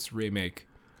adults remake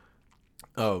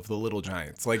of The Little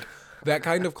Giants. Like that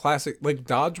kind of classic. Like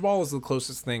Dodgeball is the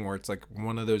closest thing where it's like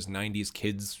one of those '90s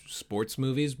kids sports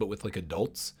movies, but with like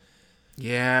adults.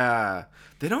 Yeah,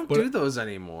 they don't do those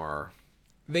anymore.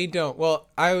 They don't. Well,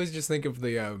 I always just think of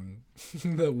the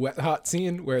the wet hot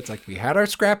scene where it's like we had our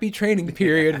scrappy training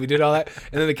period, we did all that,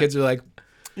 and then the kids are like,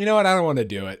 you know what? I don't want to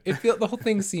do it. The whole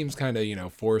thing seems kind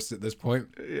of forced at this point.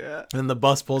 Yeah. And the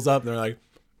bus pulls up, and they're like,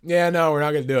 "Yeah, no, we're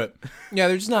not gonna do it." Yeah,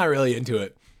 they're just not really into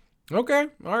it. Okay,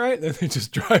 all right. Then they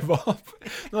just drive off.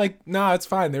 They're like, "Nah, it's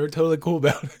fine." They were totally cool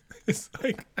about it. It's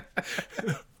like.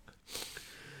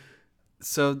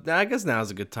 So I guess now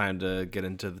is a good time to get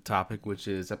into the topic, which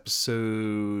is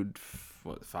episode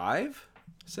 5,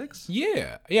 6.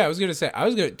 Yeah. I was gonna say I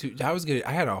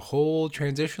had a whole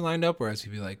transition lined up where I was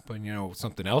gonna be like, but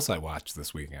something else I watched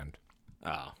this weekend.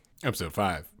 Oh, episode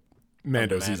 5,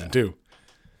 Mando season 2.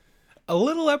 A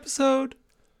little episode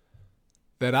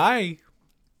that I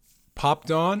popped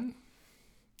on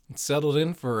and settled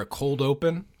in for a cold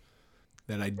open.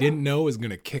 That I didn't know was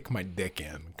gonna kick my dick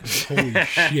in. 'Cause holy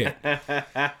shit,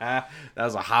 that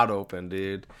was a hot open,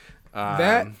 dude.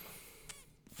 Buddy,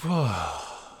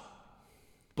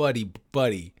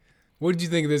 what did you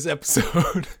think of this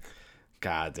episode?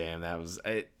 God damn, that was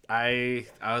I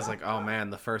was like, oh man,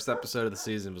 the first episode of the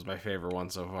season was my favorite one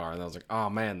so far, and I was like, oh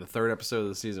man, the third episode of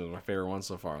the season was my favorite one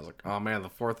so far. I was like, oh man, the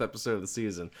fourth episode of the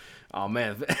season, oh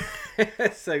man,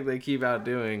 it's like they keep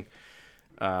outdoing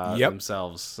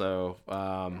themselves. So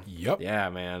yeah,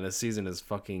 man, this season is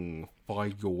fucking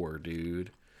fire,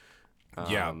 dude.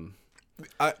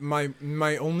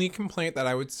 My only complaint that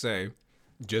I would say,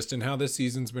 just in how this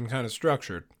season's been kind of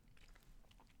structured,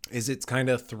 is it's kind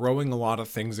of throwing a lot of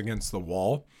things against the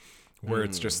wall, where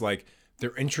it's just like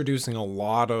they're introducing a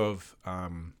lot of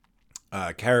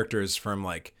characters from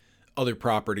like other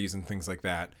properties and things like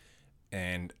that,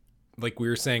 and like we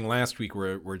were saying last week,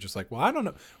 we're just like, well, I don't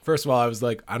know. First of all, I was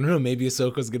like, I don't know, maybe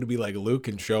Ahsoka's going to be like Luke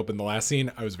and show up in the last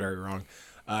scene. I was very wrong.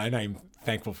 And I'm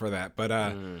thankful for that. But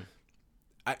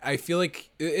I feel like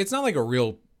it's not like a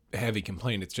real heavy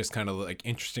complaint. It's just kind of like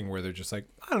interesting where they're just like,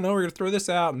 I don't know, we're going to throw this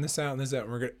out and this out and this out.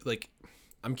 And we're going to like,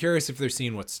 I'm curious if they're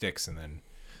seeing what sticks and then.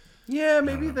 Yeah,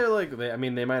 maybe they're like,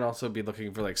 they might also be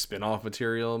looking for like spin-off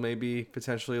material, maybe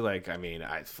potentially. Like, I mean,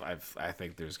 I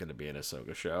think there's going to be an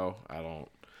Ahsoka show.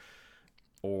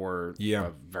 Or a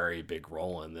very big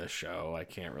role in this show. I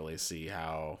can't really see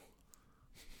how.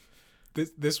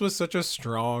 This was such a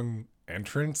strong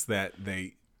entrance that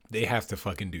they have to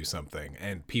fucking do something.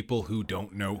 And people who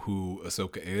don't know who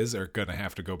Ahsoka is are going to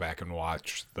have to go back and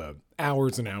watch the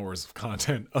hours and hours of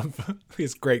content of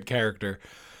this great character.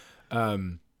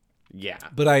 Yeah.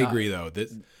 But I agree, though.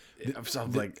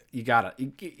 Like, you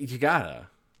gotta.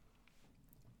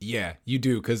 Yeah, you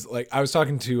do, because like I was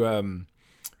talking to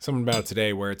someone about it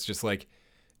today, where it's just like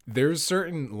there's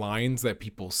certain lines that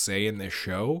people say in this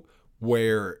show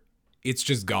where it's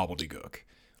just gobbledygook.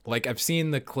 Like I've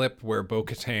seen the clip where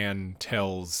Bo-Katan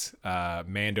tells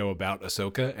Mando about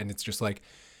Ahsoka, and it's just like,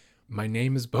 "My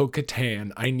name is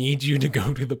Bo-Katan. I need you to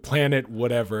go to the planet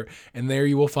whatever, and there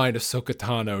you will find Ahsoka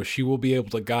Tano. She will be able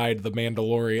to guide the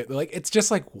Mandalorian." Like it's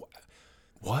just like,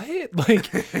 what?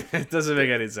 Like It doesn't make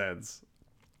any sense.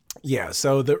 yeah.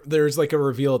 So there's like a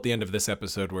reveal at the end of this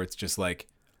episode where it's just like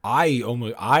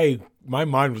my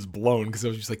mind was blown, because I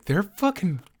was just like,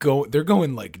 they're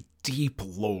going like deep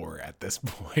lore at this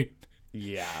point.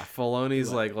 Yeah,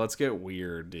 Filoni's like, let's get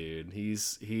weird, dude. He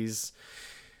just He's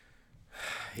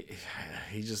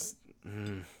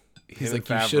like, like,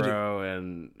 you should. Favreau,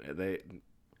 and they.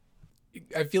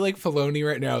 I feel like Filoni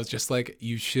right now is just like,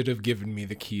 you should have given me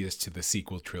the keys to the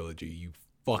sequel trilogy, you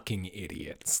fucking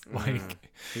idiots. Like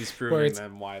He's proving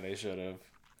them why they should have.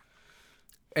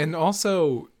 And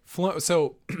also,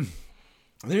 so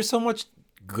there's so much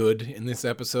good in this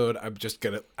episode. I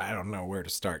don't know where to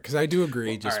start, because I do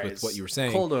agree with what you were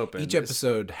saying. Cold open. Each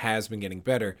episode has been getting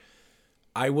better.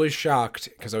 I was shocked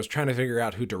because I was trying to figure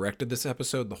out who directed this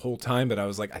episode the whole time, but I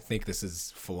was like, I think this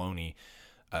is Filoni.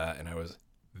 And I was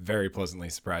very pleasantly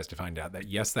surprised to find out that,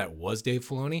 yes, that was Dave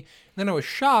Filoni. And then I was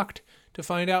shocked to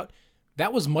find out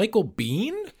that was Michael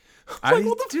Biehn.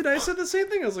 Dude, I said the same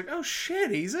thing. I was like, oh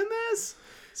shit, he's in this?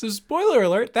 So spoiler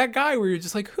alert, that guy where you're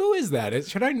just like, who is that?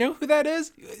 Should I know who that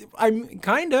is? I'm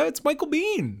kinda. It's Michael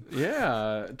Biehn.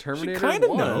 Yeah, Terminator kinda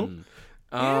 1.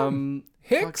 Know.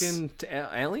 Hicks. Fucking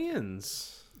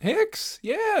Aliens. Hicks,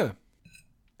 yeah.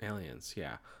 Aliens,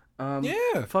 yeah.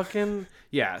 Yeah. Fucking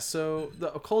yeah. So the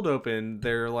cold open,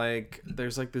 there's like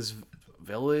this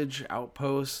village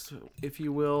outpost, if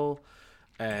you will,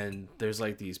 and there's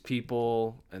like these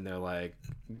people, and they're like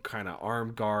kind of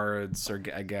armed guards, or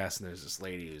I guess, and there's this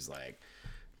lady who's like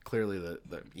clearly the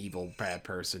evil bad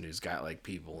person who's got like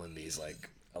people in these like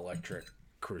electric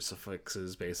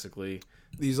crucifixes, basically.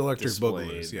 These electric displayed.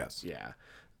 boogaloo, yes. Yeah.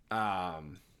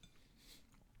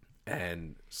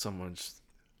 And someone just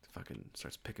fucking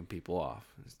starts picking people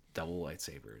off. It's double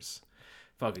lightsabers.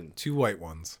 Fucking two white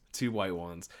ones. Pew,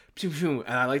 pew.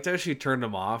 And I liked how she turned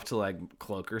them off to like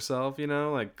cloak herself, you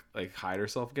know, like hide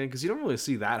herself again, because you don't really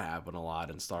see that happen a lot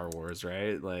in Star Wars,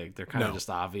 right? Like they're kind of just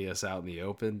obvious out in the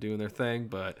open doing their thing,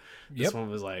 but this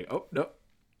one was like, oh no,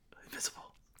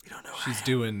 invisible. You don't know.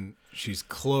 She's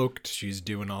cloaked. She's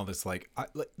doing all this like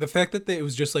the fact that it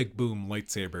was just like boom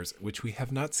lightsabers, which we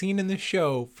have not seen in this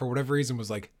show for whatever reason, was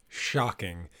like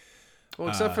shocking. Well,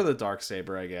 except for the dark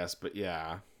saber, I guess, but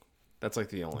yeah. That's like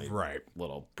the only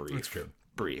little brief. That's true.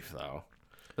 Brief though.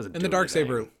 And the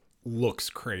darksaber looks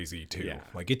crazy too. Yeah.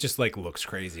 Like it just like looks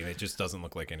crazy, and it just doesn't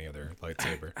look like any other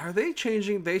lightsaber. Are they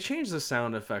changing? They changed the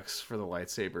sound effects for the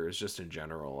lightsabers just in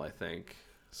general, I think,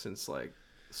 since like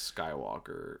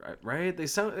Skywalker, right? They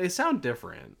sound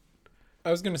different. I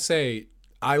was gonna say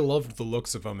I loved the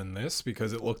looks of them in this,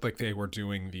 because it looked like they were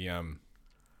doing the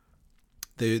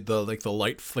like the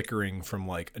light flickering from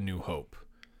like A New Hope.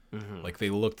 Mm-hmm. Like they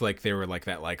looked like they were like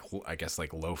that, like I guess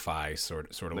like lo-fi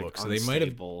sort of like look. So unstable. they might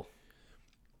have,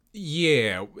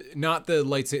 yeah, not the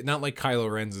lights, not like Kylo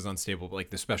Ren's is unstable, but like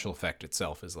the special effect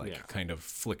itself is like kind of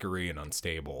flickery and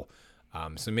unstable.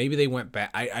 So maybe they went back.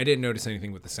 I didn't notice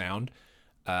anything with the sound.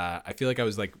 I feel like I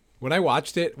was like when I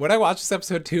watched this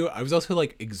episode too, I was also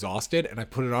like exhausted, and I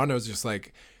put it on. I was just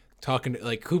like talking to,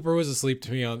 like Cooper was asleep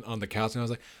to me on the couch, and I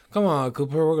was like, "Come on,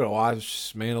 Cooper, we're gonna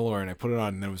watch Mandalorian." I put it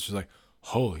on, and it was just like,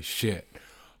 holy shit,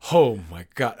 oh my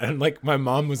god. And like my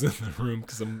mom was in the room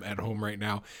because I'm at home right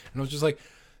now, and I was just like,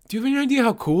 do you have any idea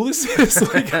how cool this is?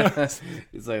 Like,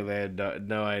 it's like they had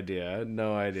no idea. I had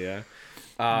no idea.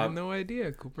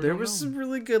 Cooper, there was some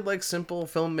really good like simple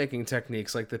filmmaking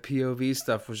techniques. Like the POV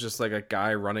stuff was just like a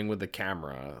guy running with the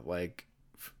camera, like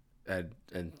and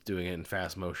doing it in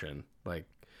fast motion. Like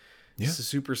it's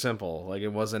super simple. Like it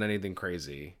wasn't anything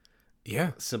crazy.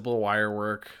 Yeah, simple wire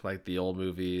work like the old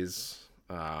movies.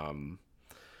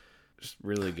 Just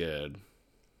really good.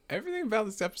 Everything about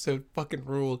this episode fucking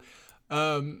ruled.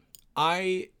 Ahsoka,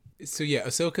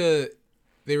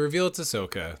 they reveal it's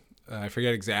Ahsoka. I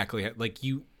forget exactly how, like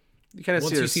you kind of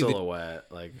see her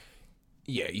silhouette,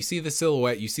 you see the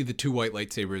silhouette, you see the two white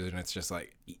lightsabers, and it's just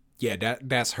like, yeah,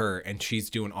 that's her, and she's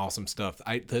doing awesome stuff.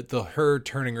 Her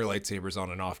turning her lightsabers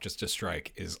on and off just to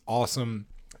strike is awesome.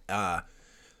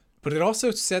 But it also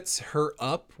sets her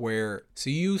up so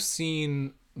you've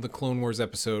seen the Clone Wars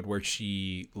episode where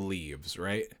she leaves,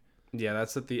 right? Yeah,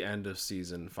 that's at the end of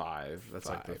season 5. That's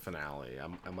like the finale.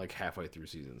 I'm like halfway through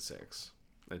season 6.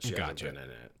 And she hasn't been in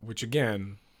it. Which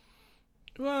again,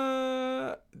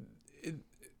 Uh, it-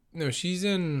 no, she's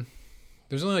in.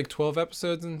 There's only like 12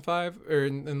 episodes in five or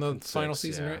in the final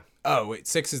season, yeah. right? Oh wait,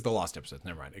 6 is the lost episode.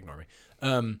 Never mind, ignore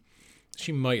me.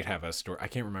 She might have a story. I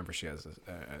can't remember if she has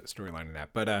a storyline in that,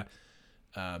 but Yeah,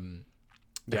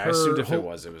 I her assumed if whole-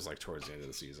 it was like towards the end of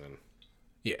the season.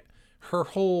 yeah, her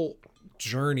whole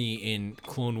journey in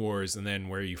Clone Wars and then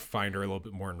where you find her a little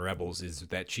bit more in Rebels is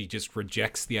that she just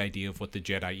rejects the idea of what the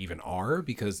Jedi even are,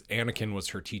 because Anakin was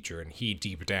her teacher and he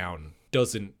deep down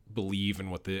doesn't believe in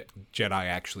what the Jedi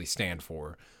actually stand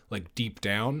for. Like deep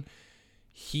down,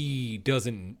 he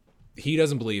doesn't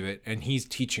believe it, and he's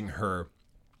teaching her,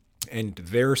 and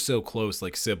they're so close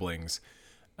like siblings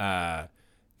that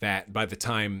by the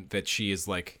time that she is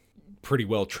like pretty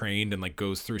well trained and like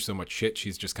goes through so much shit,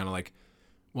 she's just kind of like,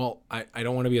 well, I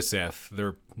don't want to be a Sith.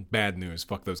 They're bad news.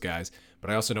 Fuck those guys. But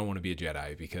I also don't want to be a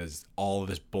Jedi because all of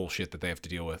this bullshit that they have to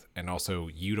deal with. And also,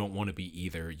 you don't want to be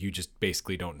either. You just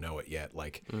basically don't know it yet.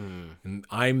 Like, and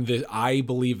I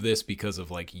believe this because of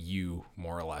like you,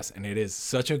 more or less. And it is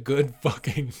such a good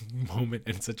fucking moment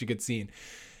and such a good scene.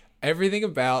 Everything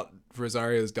about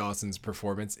Rosario Dawson's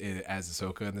performance as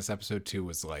Ahsoka in this episode too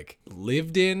was like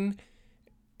lived in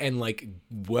and like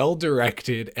well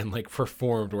directed and like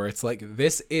performed, where it's like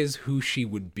this is who she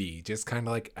would be, just kind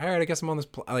of like, all right, I guess I'm on this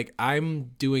like I'm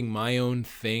doing my own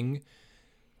thing,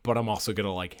 but I'm also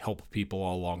gonna like help people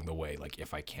all along the way, like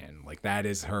if I can. Like that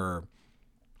is her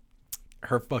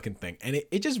fucking thing, and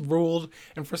it just ruled.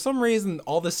 And for some reason,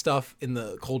 all this stuff in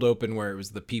the cold open where it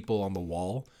was the people on the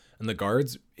wall and the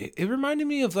guards, it reminded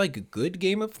me of like a good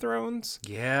Game of Thrones.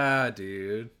 Yeah,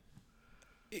 dude.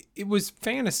 It was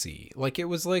fantasy. Like it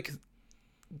was like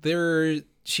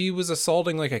she was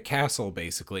assaulting like a castle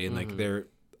basically, and like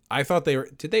I thought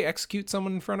did they execute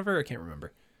someone in front of her? I can't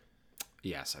remember.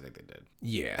 Yes, I think they did.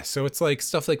 Yeah, so it's like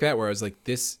stuff like that where I was like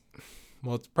this.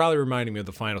 Well, it's probably reminding me of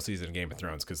the final season of Game of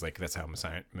Thrones because like that's how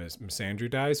Missandei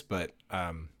dies. But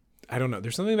I don't know.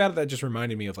 There's something about it that just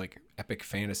reminded me of like epic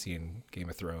fantasy and Game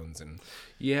of Thrones, and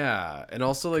yeah, and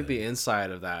also like the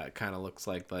inside of that kind of looks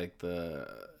like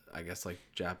the, I guess like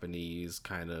Japanese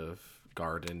kind of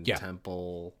garden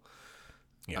temple.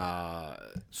 Yeah.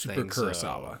 Super thing.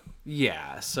 Kurosawa. So,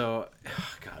 yeah. So,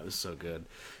 God, it was so good.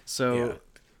 So,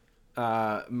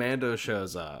 Mando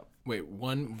shows up. Wait,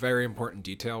 one very important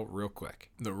detail, real quick.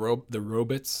 The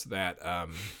robots that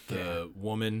the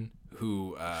woman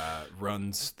who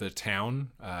runs the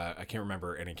town. I can't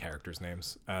remember any characters'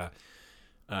 names.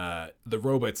 The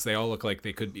robots, they all look like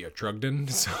they could be a Trugden.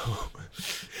 So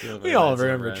we all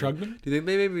remember Trugden. Do you think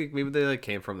maybe they like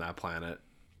came from that planet?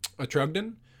 A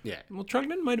Trugden? Yeah. Well,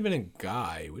 Trugden might have been a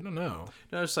guy. We don't know.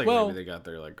 No, it's like maybe they got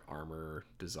their like armor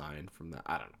design from that.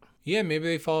 I don't know. Yeah, maybe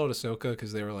they followed Ahsoka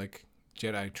because they were like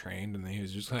Jedi trained, and he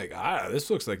was just like,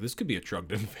 this looks like this could be a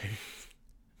Trugden face.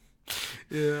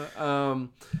 Yeah.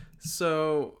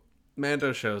 So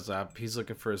Mando shows up. He's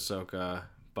looking for Ahsoka,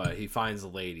 but he finds a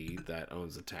lady that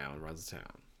owns the town, runs the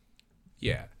town.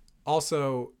 Yeah.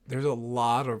 Also, there's a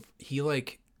lot of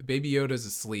Baby Yoda's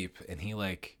asleep, and he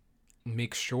like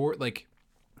makes sure like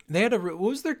they had a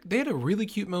really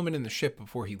cute moment in the ship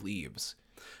before he leaves.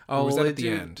 Oh, was that at the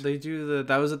end? They do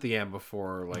that was at the end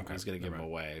before he's gonna give him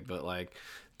away, but like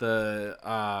the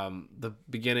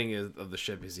beginning of the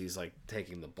ship is he's like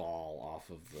taking the ball off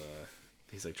of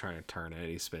he's like trying to turn it,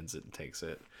 he spins it and takes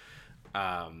it,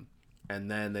 and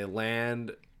then they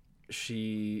land.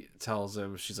 She tells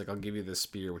him, she's like, I'll give you this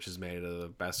spear, which is made of the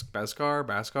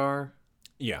Beskar.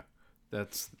 Yeah,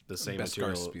 that's the same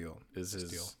Beskar material as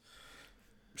his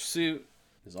suit,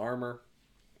 his armor.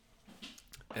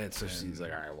 And so she's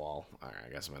like, all right,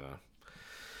 I guess I'm gonna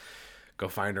go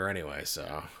find her anyway.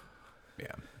 So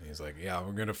yeah, he's like, yeah,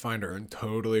 we're gonna find her and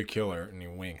totally kill her. And he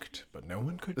winked, but no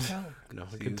one could tell. No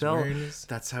one could tell.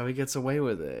 That's how he gets away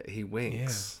with it. He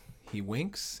winks. Yeah. He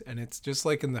winks, and it's just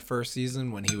like in the first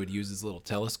season when he would use his little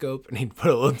telescope, and he'd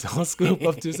put a little telescope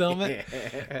up to his helmet.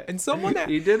 And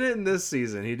he did it in this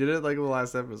season. He did it like the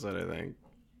last episode, I think.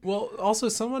 Well, also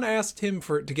someone asked him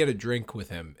to get a drink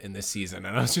with him in this season,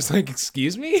 and I was just like,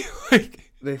 "Excuse me."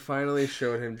 Like they finally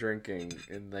showed him drinking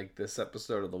in like this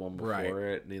episode of the one before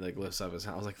it, and he like lifts up his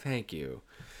hand. I was like, "Thank you."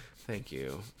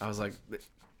 I was like,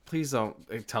 "Please don't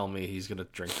tell me he's gonna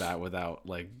drink that without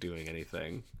like doing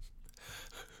anything."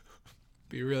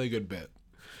 Be a really good bit.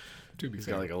 He's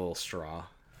got like a little straw.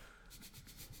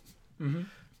 Mm-hmm.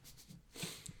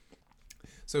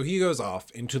 So he goes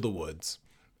off into the woods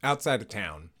outside of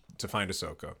town to find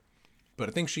Ahsoka, but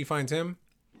I think she finds him.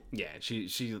 Yeah,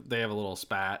 they have a little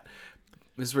spat.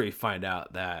 This is where you find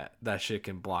out that shit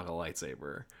can block a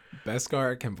lightsaber.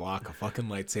 Beskar can block a fucking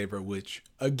lightsaber, which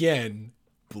again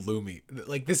blew me.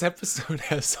 Like, this episode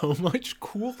has so much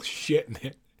cool shit in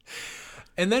it.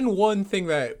 And then one thing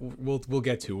that we'll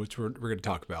get to, which we're going to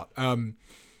talk about.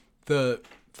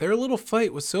 Their little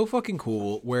fight was so fucking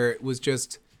cool, where it was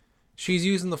just, she's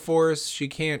using the Force, she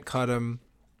can't cut him.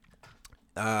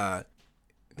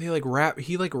 He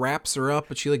wraps her up,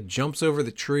 but she like jumps over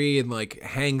the tree and like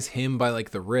hangs him by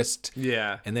like the wrist.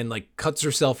 Yeah. And then like cuts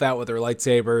herself out with her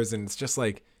lightsabers, and it's just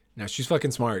like, no, she's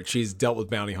fucking smart. She's dealt with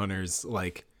bounty hunters,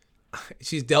 like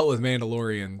she's dealt with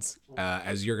Mandalorians,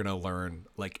 as you're gonna learn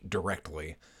like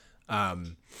directly.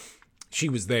 She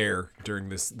was there during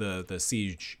the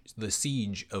siege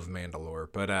of Mandalore,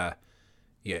 but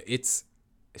yeah, it's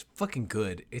fucking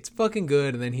good. It's fucking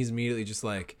good. And then he's immediately just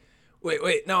like,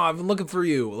 wait, no, I've been looking for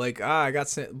you. Like, I got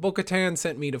sent. Bo-Katan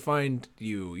sent me to find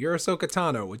you. You're Ahsoka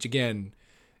Tano, which again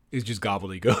is just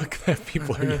gobbledygook that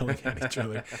people are yelling at each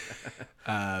other.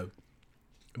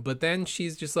 But then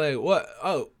she's just like, what?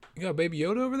 Oh, you got Baby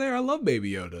Yoda over there? I love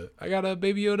Baby Yoda. I got a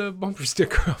Baby Yoda bumper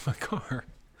sticker on my car.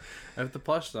 I have the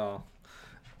plush doll.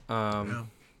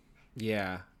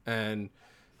 Yeah, and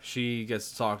she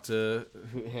gets to talk to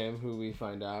him, who we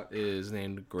find out is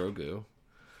named Grogu.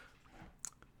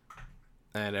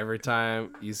 And every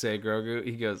time you say Grogu,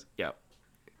 he goes, yep.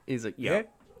 He's like,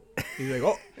 yep. Yeah. He's like,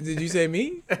 oh, did you say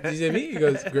me? Did you say me? He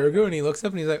goes, Grogu, and he looks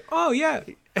up and he's like, oh, yeah,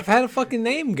 I've had a fucking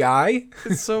name, guy.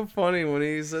 It's so funny when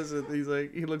he says it. He's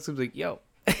like, he looks up like, yo.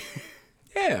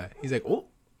 Yeah. He's like, oh,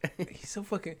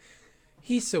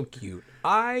 he's so cute.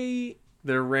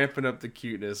 They're ramping up the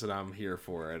cuteness, and I'm here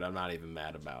for it. I'm not even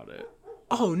mad about it.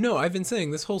 Oh, no, I've been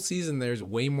saying this whole season there's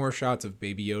way more shots of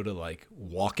Baby Yoda, like,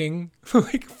 walking,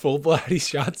 like, full-body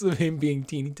shots of him being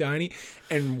teeny tiny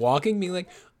and walking, being like,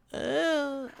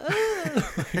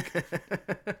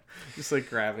 just, like,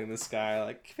 grabbing the sky,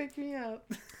 like, pick me up.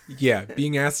 Yeah,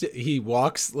 being asked, he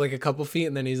walks, like, a couple feet,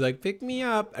 and then he's like, pick me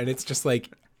up, and it's just like,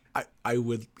 I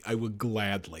would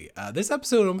gladly. This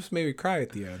episode almost made me cry at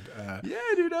the end. Yeah,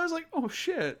 dude, I was like, oh,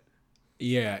 shit.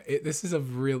 Yeah, this is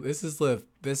the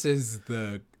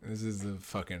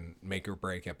fucking make or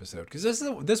break episode, because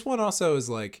this one also is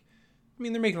like, I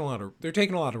mean, they're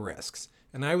taking a lot of risks,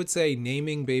 and I would say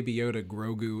naming Baby Yoda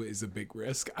Grogu is a big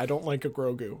risk. I don't like a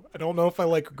Grogu. I don't know if I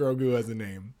like a Grogu as a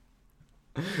name.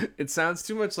 It sounds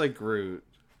too much like Groot.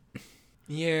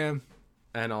 Yeah,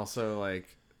 and also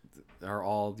like, are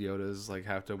all Yodas like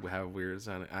have to have weird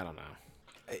sounding? I don't know.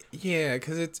 Yeah,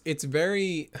 because it's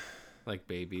very like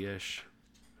babyish.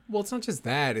 Well, it's not just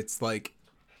that. It's like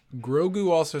Grogu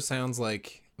also sounds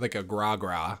like a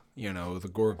Gra-Gra, you know, the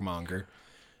Gorgmonger.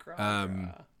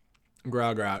 Gra-Gra.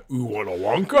 Gra-Gra. Ooh, what a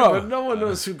Wonka! But no one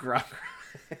knows who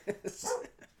Gra-Gra is.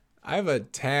 I had a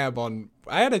tab,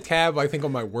 I think,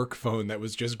 on my work phone that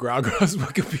was just Gra-Gra's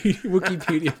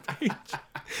Wikipedia page.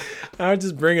 I would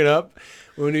just bring it up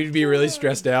when we'd be really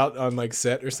stressed out on like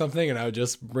set or something, and I would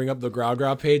just bring up the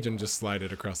Gra-Gra page and just slide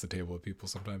it across the table with people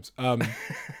sometimes.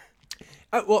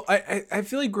 I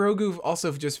feel like Grogu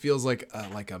also just feels like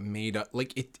a made up,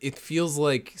 like it feels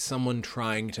like someone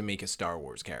trying to make a Star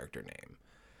Wars character name.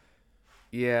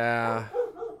 Yeah.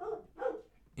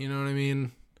 You know what I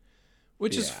mean?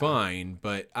 Which is fine,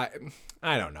 but I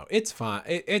don't know. It's fine.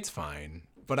 It's fine.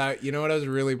 But you know what I was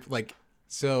really like,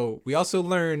 so we also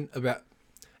learn about,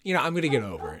 you know, I'm going to get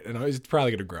over it, and it's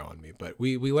probably going to grow on me, but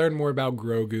we learn more about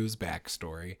Grogu's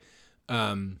backstory.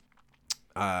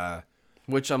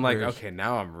 Which I'm like, okay,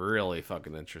 now I'm really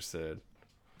fucking interested.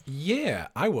 Yeah,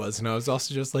 I was, and I was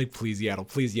also just like, please Yaddle,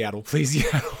 please Yaddle, please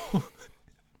Yaddle.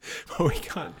 But we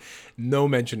got no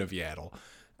mention of Yaddle.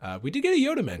 We did get a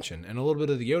Yoda mention and a little bit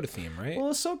of the Yoda theme, right? Well,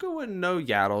 Ahsoka wouldn't know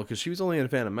Yaddle because she was only in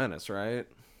Phantom Menace, right?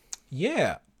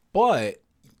 Yeah, but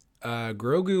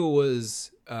Grogu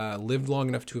was lived long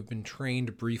enough to have been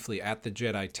trained briefly at the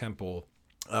Jedi Temple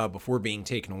before being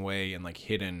taken away and like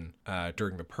hidden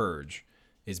during the Purge.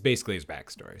 Is basically his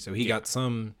backstory. So he got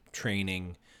some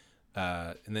training,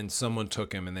 and then someone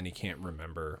took him, and then he can't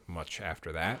remember much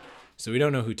after that. So we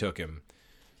don't know who took him.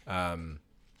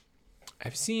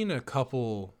 I've seen a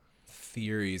couple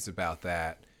theories about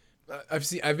that.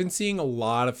 I've been seeing a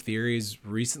lot of theories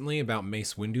recently about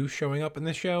Mace Windu showing up in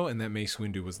the show, and that Mace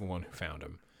Windu was the one who found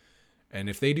him. And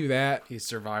if they do that, he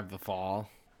survived the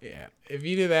fall. Yeah, if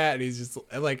you do that, and he's just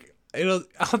like,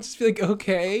 I'll just be like,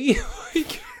 okay.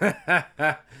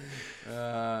 I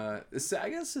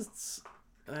guess it's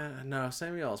no,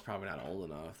 Samuel's probably not old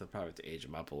enough. They'll probably have to age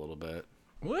him up a little bit.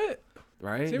 What?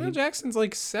 Right? Samuel Jackson's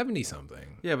like 70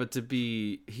 something. Yeah, but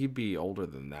he'd be older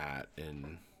than that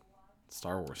in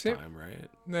Star Wars time, right?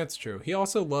 That's true. He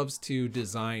also loves to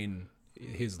design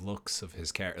his looks of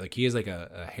his character. Like, he is like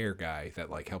a hair guy that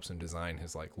like helps him design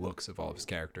his like looks of all of his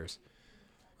characters.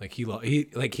 Like he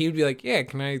like he would be like, yeah, I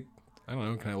don't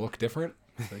know, can I look different?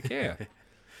 It's like, yeah.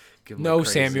 Give him No, a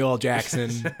crazy- Samuel L.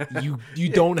 Jackson, you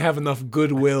don't have enough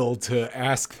goodwill to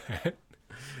ask that.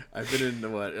 I've been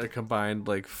in a combined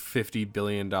like $50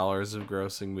 billion of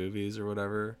grossing movies or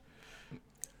whatever.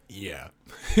 Yeah,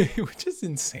 which is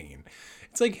insane.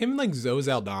 It's like him and like Zoe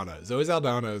Saldana. Zoe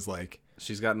Saldana is like,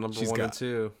 She's got number 1 and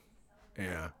 2.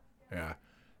 yeah, and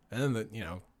then the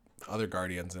other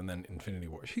Guardians, and then Infinity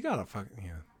War. She got a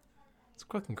fucking it's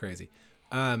fucking crazy.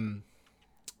 But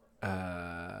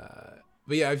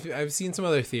yeah, I've seen some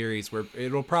other theories where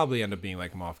it'll probably end up being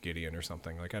like Moff Gideon or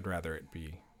something. Like I'd rather it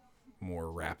be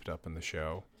more wrapped up in the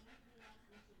show.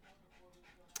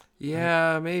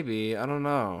 Yeah, maybe. I don't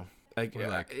know. Like, Or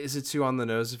like- is it too on the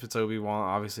nose if it's Obi-Wan?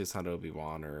 Obviously, it's not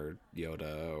Obi-Wan or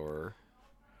Yoda or...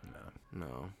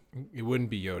 No. It wouldn't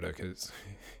be Yoda because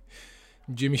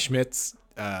Jimmy Schmitz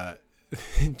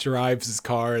drives his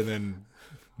car, and then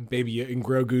and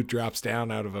Grogu drops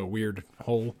down out of a weird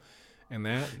hole in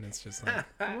that, and it's just like,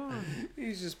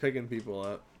 He's just picking people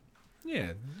up.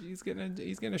 yeah, he's getting a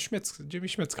Jimmy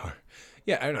Schmitz car.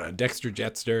 Yeah, I don't know, Dexter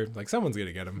Jetster, like someone's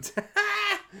gonna get him.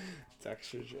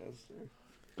 Dexter Jester.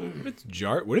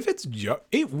 What if it's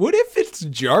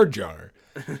Jar Jar?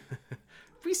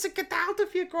 We should get out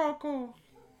of here, Grogu.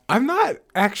 I'm not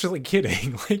actually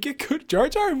kidding. Like Jar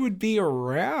Jar would be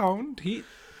around.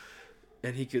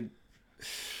 And he could...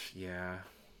 Yeah.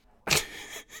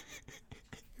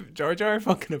 Jar Jar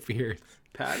fucking appeared.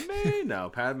 Padme? No,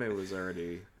 Padme was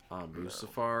already on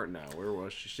Mustafar. No, where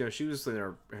was she? She was in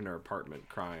her apartment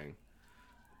crying.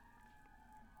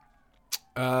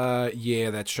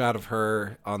 Yeah, that shot of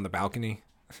her on the balcony.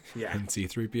 Yeah. And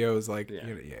C-3PO is like, Yeah.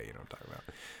 you know what I'm talking about.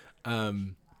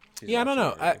 She's Yeah, I don't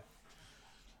know. watching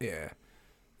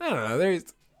I don't know.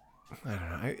 I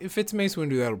don't know. If it's Mace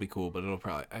Windu, that'll be cool, but it'll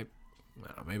probably, I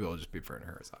don't know. Maybe it'll just be Werner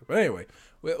Herzog. But anyway,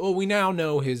 we now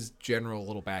know his general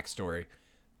little backstory.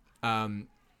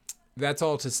 That's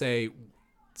all to say,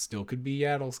 still could be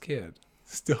Yaddle's kid.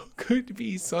 Still could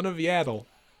be son of Yaddle.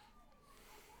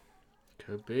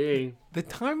 Could be. The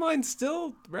timeline's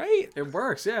still right. It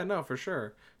works. Yeah, no, for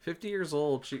sure. 50 years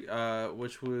old, she,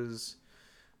 which was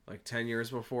like 10 years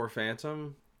before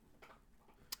Phantom.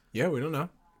 Yeah, we don't know.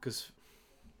 Because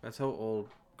that's how old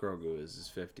Grogu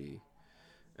is 50.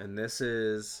 And this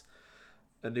is...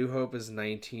 A New Hope is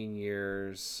 19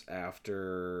 years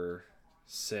after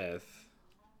Sith,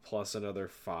 plus another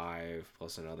 5,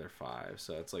 plus another 5.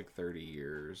 So it's like 30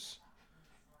 years.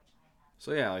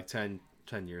 So yeah, like 10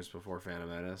 years before Phantom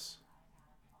Menace.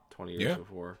 20 years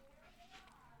before.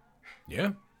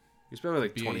 Yeah. He's probably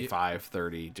like 25,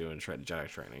 30 doing Jedi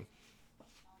training.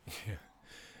 Yeah.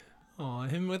 Oh,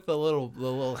 him with the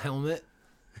little helmet.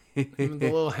 Him with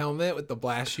the little helmet with the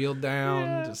blast shield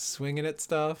down, just swinging at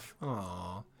stuff.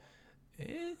 Aw.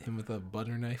 Him with a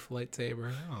butter knife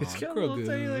lightsaber. Aw, He's got a little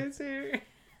tiny lightsaber.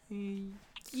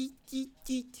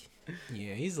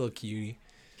 Yeah, he's a little cutie.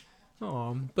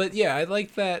 But yeah, I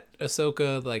like that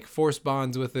Ahsoka like force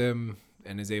bonds with him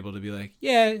and is able to be like,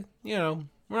 yeah, we're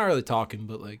not really talking,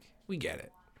 but like we get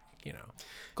it,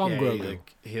 Call him Grogu.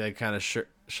 He kind of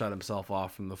shut himself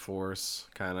off from the Force,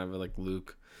 kind of like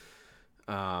Luke.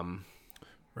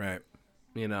 Right.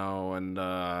 And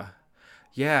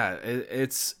yeah,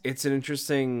 it's an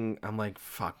interesting. I'm like,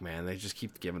 fuck, man. They just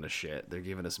keep giving us shit. They're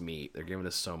giving us meat. They're giving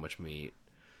us so much meat.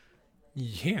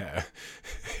 Yeah,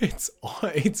 it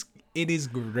is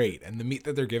great, and the meat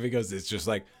that they're giving us is just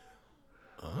like,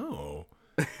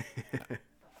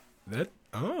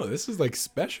 this is like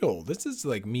special. This is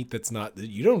like meat that's not.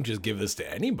 You don't just give this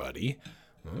to anybody.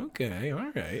 Okay,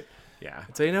 all right. Yeah,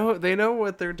 they know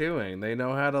what they're doing. They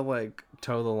know how to like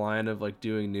toe the line of like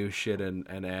doing new shit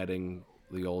and adding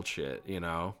the old shit.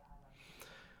 Yeah.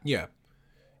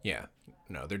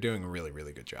 No, they're doing a really,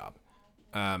 really good job.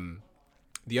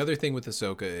 The other thing with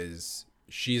Ahsoka is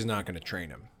she's not going to train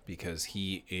him because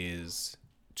he is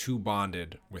too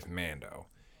bonded with Mando.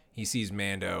 He sees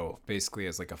Mando basically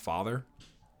as like a father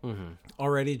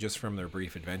already, just from their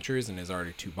brief adventures, and is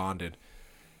already too bonded.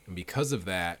 And because of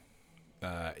that,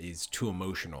 is too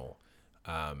emotional.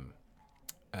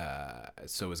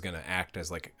 So is going to act as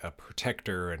like a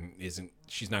protector, and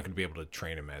she's not going to be able to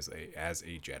train him as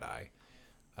a Jedi.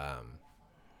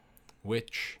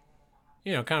 Which,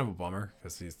 kind of a bummer,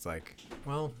 because he's like,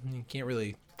 well, you can't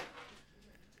really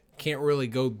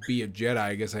go be a Jedi.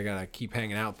 I guess I gotta keep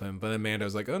hanging out with him. But then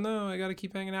Mando's like, oh no, I gotta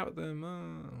keep hanging out with them.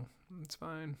 Oh, it's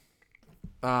fine.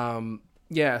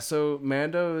 Yeah. So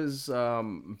Mando is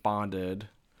bonded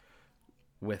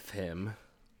with him,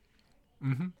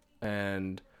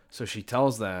 and so she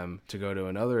tells them to go to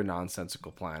another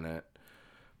nonsensical planet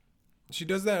She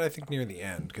does that, I think, near the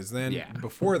end, because then Yeah.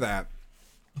 before that,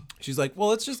 she's like, well,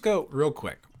 let's just go real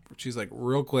quick. She's like,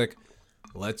 real quick,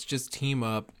 let's just team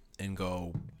up and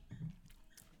go,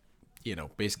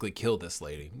 basically kill this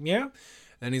lady. Yeah?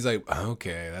 And he's like,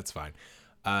 okay, that's fine.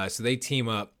 So they team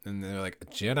up, and they're like, a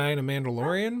Jedi and a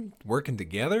Mandalorian working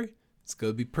together? It's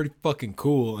going to be pretty fucking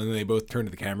cool. And then they both turn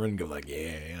to the camera and go like,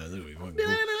 yeah, this will be fucking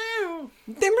cool.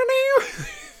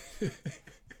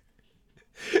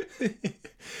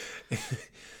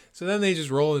 So then they just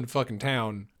roll in fucking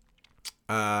town.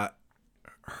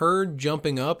 Her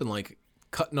jumping up and like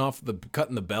cutting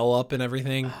the bell up and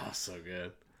everything. Oh, so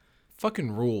good.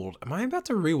 Fucking ruled. Am I about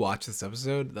to rewatch this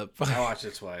episode? I watched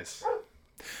it twice.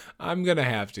 I'm gonna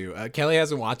have to. Kelly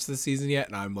hasn't watched this season yet,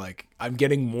 and I'm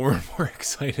getting more and more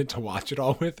excited to watch it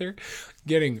all with her.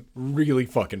 Getting really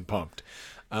fucking pumped.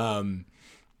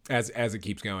 As it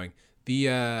keeps going.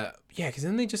 Because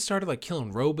then they just started like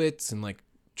killing robots and like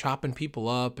chopping people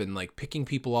up and like picking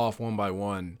people off one by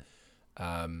one.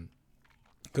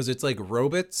 Because it's like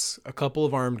robots, a couple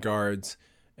of armed guards,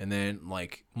 and then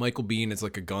like Michael Biehn is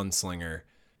like a gunslinger.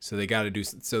 So they got to do.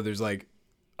 So there's like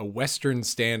a Western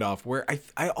standoff where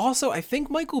I think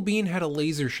Michael Biehn had a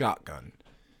laser shotgun.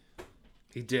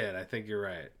 He did. I think you're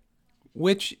right.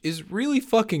 Which is really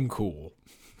fucking cool.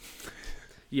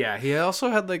 Yeah, he also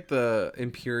had like the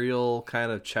Imperial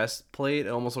kind of chest plate. It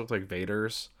almost looked like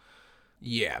Vader's.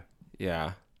 Yeah.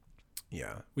 Yeah.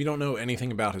 Yeah. We don't know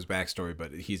anything about his backstory,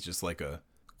 but he's just like a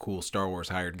cool Star Wars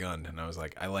hired gun. And I was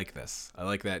like, I like this. I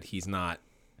like that he's not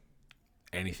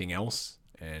anything else.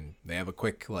 And they have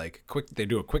they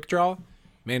do a quick draw.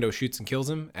 Mando shoots and kills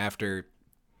him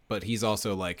but he's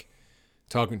also like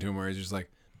talking to him where he's just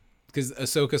like, because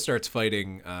Ahsoka starts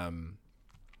fighting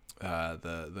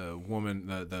the woman,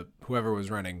 the whoever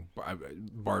was running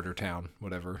Bartertown,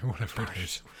 whatever it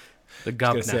is. The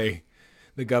governor. Say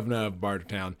the governor of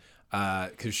Bartertown,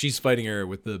 because she's fighting her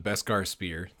with the Beskar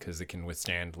spear because it can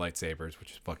withstand lightsabers,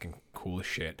 which is fucking cool as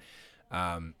shit.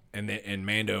 And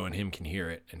Mando and him can hear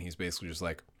it, and he's basically just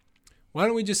like, why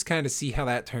don't we just kind of see how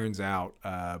that turns out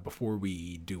before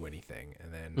we do anything?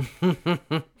 And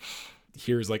then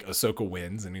here's like Ahsoka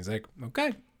wins, and he's like,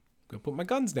 okay, go put my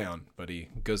guns down. But he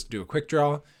goes to do a quick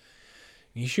draw, and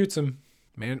he shoots him.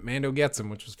 Mando gets him,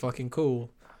 which was fucking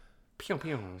cool. Pew,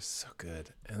 pew. It was so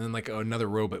good. And then like another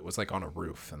robot was like on a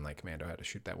roof, and like Mando had to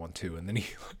shoot that one too. And then he,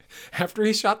 after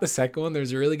he shot the second one,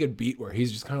 there's a really good beat where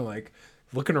he's just kind of like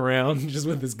looking around just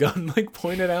with his gun like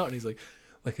pointed out, and he's like,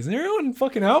 is there anyone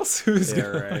fucking else who's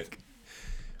right? Like,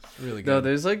 really good. No,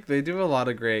 there's like they do a lot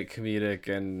of great comedic,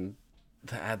 and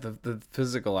the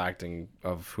physical acting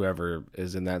of whoever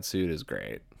is in that suit is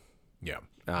great. Yeah.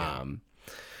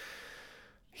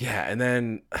 Yeah, and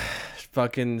then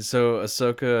fucking so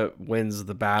Ahsoka wins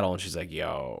the battle, and she's like,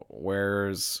 "Yo,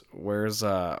 where's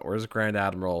Grand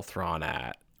Admiral Thrawn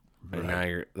at?" And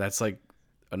now that's like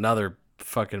another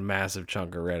fucking massive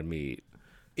chunk of red meat.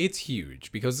 It's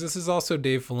huge because this is also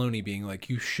Dave Filoni being like,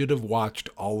 you should have watched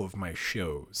all of my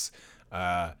shows.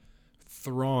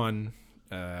 Thrawn,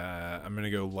 I'm going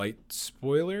to go light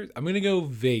spoilers. I'm going to go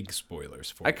vague spoilers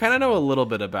for I kind of know a little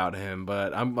bit about him,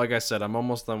 but I'm like I said, I'm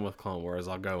almost done with Clone Wars.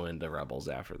 I'll go into Rebels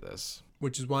after this.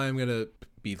 Which is why I'm going to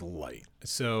be light.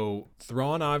 So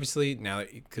Thrawn, obviously, now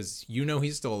because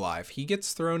he's still alive, he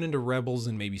gets thrown into Rebels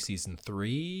in maybe season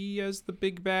 3 as the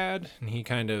big bad. And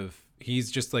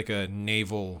he's just like a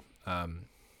naval,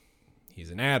 he's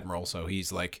an admiral. So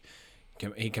he's like,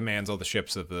 he commands all the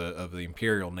ships of the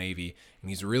Imperial Navy,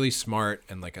 and he's really smart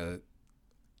and like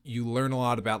you learn a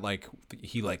lot about like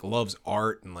he like loves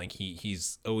art, and like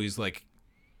he's always like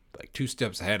 2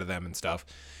 steps ahead of them and stuff.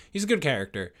 He's a good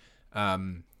character.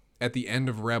 At the end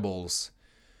of Rebels,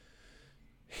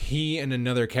 he and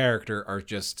another character are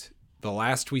just, the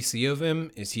last we see of him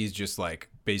is he's just like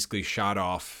basically shot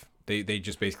off. They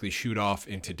just basically shoot off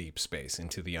into deep space,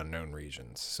 into the unknown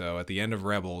regions. So at the end of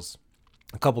Rebels,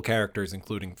 a couple characters,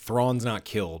 including Thrawn's not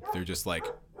killed. They're just like,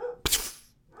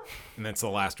 and that's the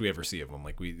last we ever see of them.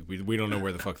 Like we don't know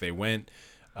where the fuck they went,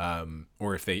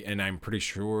 or if they. And I'm pretty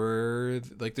sure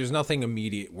like there's nothing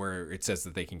immediate where it says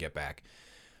that they can get back.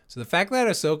 So the fact that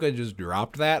Ahsoka just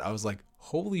dropped that, I was like,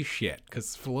 holy shit,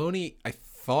 because Filoni I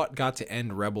thought got to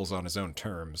end Rebels on his own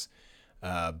terms,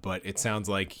 but it sounds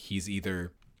like he's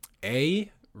either A,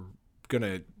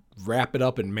 gonna wrap it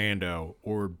up in Mando,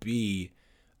 or B,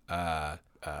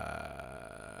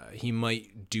 he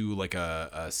might do like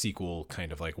a sequel,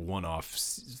 kind of like one-off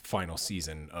final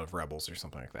season of Rebels or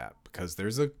something like that, because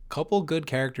there's a couple good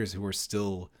characters who are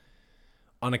still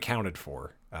unaccounted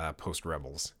for post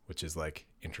Rebels, which is like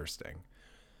interesting.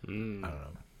 I don't know.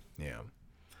 Yeah.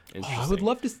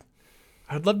 Interesting. I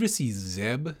I'd love to see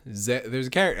Zeb. There's a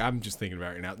character I'm just thinking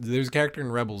about right now. There's a character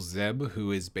in Rebels, Zeb,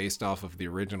 who is based off of the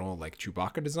original like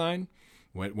Chewbacca design.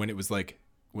 When it was like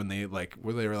when they like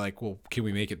where they were like, well, can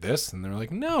we make it this? And they're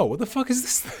like, no, what the fuck is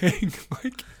this thing?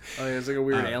 Like, oh yeah, it's like a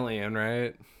weird alien,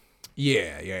 right?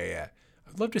 Yeah.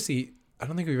 I'd love to see. I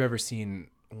don't think we've ever seen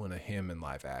one of him in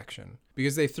live action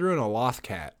because they threw in a Loth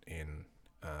cat in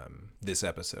this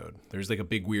episode. There's like a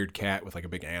big weird cat with like a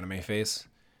big anime face.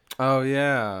 Oh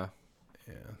yeah.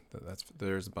 Yeah,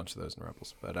 there's a bunch of those in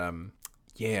Rebels, but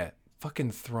yeah,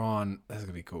 fucking Thrawn. That's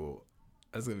gonna be cool.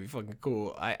 That's gonna be fucking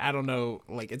cool. I don't know,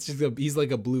 like it's just he's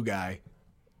like a blue guy,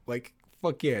 like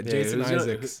fuck yeah, Jason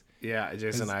Isaacs.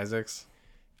 Jason Isaacs.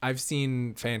 I've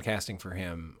seen fan casting for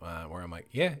him where I'm like,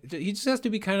 yeah, he just has to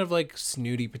be kind of like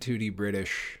snooty patooty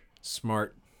British,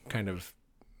 smart, kind of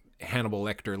Hannibal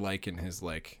Lecter like in his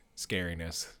like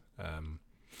scariness.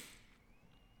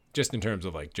 Just in terms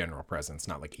of like general presence,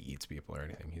 not like he eats people or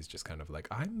anything. He's just kind of like,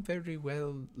 I'm very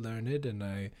well learned and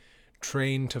I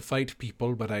train to fight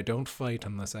people, but I don't fight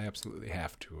unless I absolutely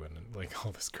have to, and like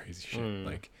all this crazy shit.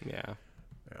 Like, yeah.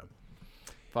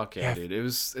 Fuck yeah, dude!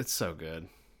 It's so good.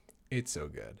 It's so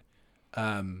good.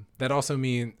 That also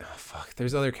means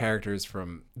there's other characters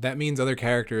that means other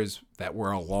characters that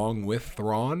were along with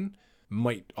Thrawn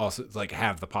might also like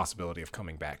have the possibility of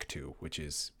coming back too, which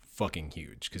is fucking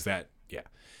huge because yeah.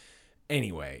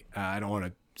 Anyway, I don't want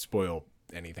to spoil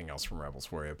anything else from Rebels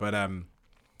for you, but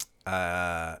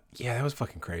yeah, that was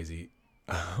fucking crazy.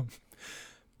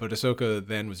 But Ahsoka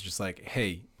then was just like,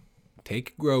 hey,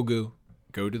 take Grogu,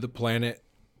 go to the planet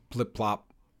Plip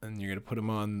Plop, and you're gonna put him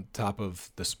on top of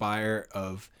the spire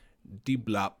of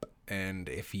Deblop, and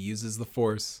if he uses the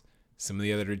Force, some of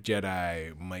the other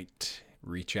Jedi might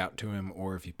reach out to him,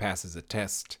 or if he passes a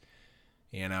test,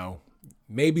 you know,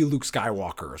 maybe Luke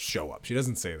Skywalker will show up. She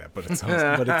doesn't say that, but it's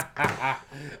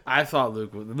I thought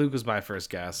Luke was my first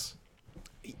guess.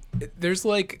 There's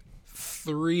like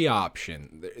 3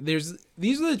 options.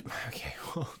 These are the okay.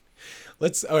 Well,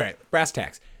 all right. Brass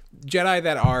tacks. Jedi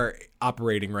that are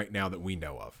operating right now that we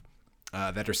know of,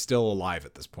 that are still alive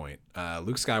at this point.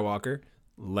 Luke Skywalker,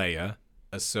 Leia,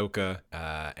 Ahsoka,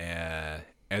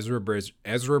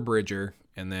 Ezra Bridger,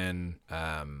 and then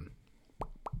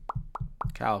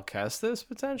Cal Kestis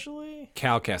potentially.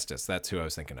 Cal Kestis. That's who I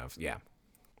was thinking of. Yeah.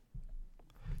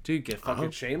 Dude, get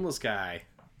fucking shameless guy.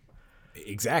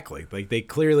 Exactly. Like they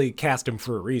clearly cast him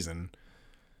for a reason.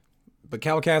 But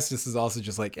Cal Kestis is also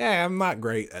just like, yeah, I'm not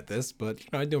great at this, but you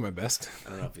know, I do my best.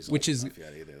 I don't know if he's old enough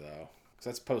yet either, though, because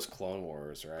that's post Clone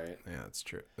Wars, right? Yeah, that's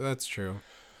true. That's true.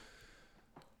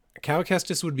 Cal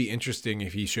Kestis would be interesting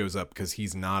if he shows up because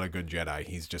he's not a good Jedi.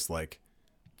 He's just like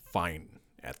fine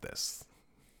at this.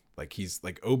 Like he's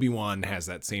like Obi-Wan has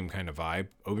that same kind of vibe.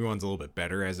 Obi-Wan's a little bit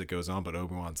better as it goes on, but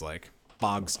Obi-Wan's like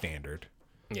bog standard.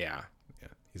 Yeah. Yeah.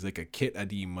 He's like a Kit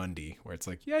Adi Mundi, where it's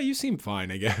like, yeah, you seem fine,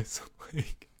 I guess.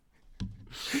 Like,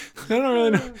 I don't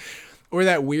really know. Or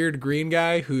that weird green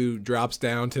guy who drops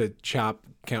down to chop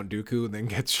Count Dooku and then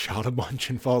gets shot a bunch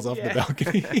and falls off the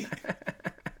balcony.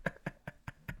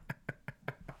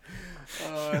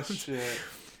 Oh, shit.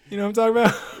 You know what I'm talking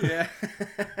about? Yeah.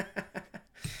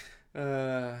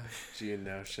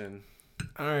 Geonosian.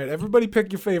 All right, everybody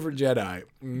pick your favorite Jedi.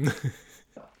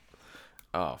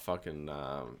 Oh, fucking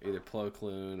either Plo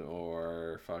Koon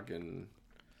or fucking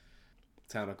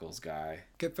Tentacles guy.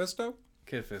 Kit Fisto?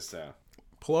 Kit Fisto.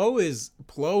 Plo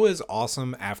is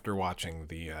awesome after watching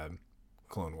the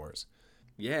Clone Wars.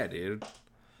 Yeah, dude.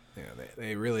 Yeah,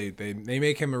 they really they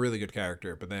make him a really good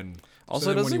character, but then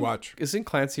also when you watch, isn't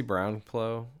Clancy Brown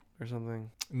Plo or something?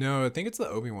 No, I think it's the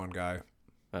Obi-Wan guy.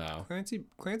 Oh,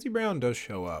 Clancy Brown does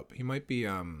show up. He might be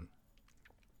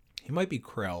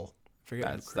Krell.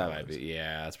 That might be.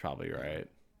 Yeah, that's probably right.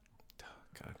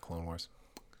 God, Clone Wars,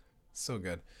 so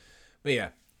good. But yeah,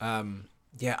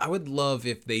 yeah, I would love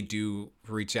if they do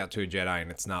reach out to a Jedi and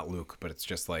it's not Luke, but it's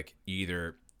just like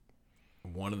either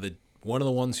one of the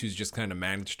ones who's just kind of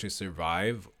managed to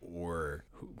survive, or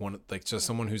just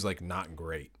someone who's like not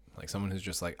great, like someone who's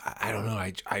just like I don't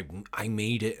know, I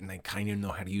made it and I kind of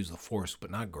know how to use the Force, but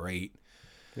not great.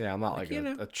 Yeah, I'm not like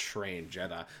a trained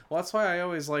Jedi. Well, that's why I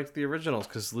always liked the originals,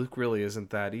 because Luke really isn't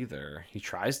that either. He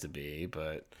tries to be,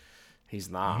 but he's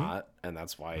not, and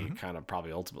that's why he kind of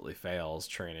probably ultimately fails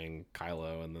training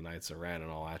Kylo and the Knights of Ren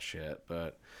and all that shit.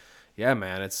 But yeah,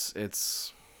 man,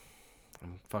 it's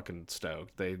I'm fucking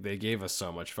stoked. They gave us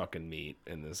so much fucking meat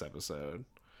in this episode.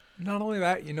 Not only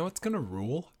that, you know what's gonna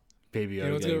rule? Baby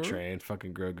Yoda getting trained,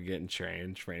 fucking Grogu getting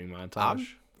trained, training montage.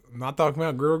 I'm not talking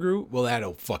about Grogu. Well,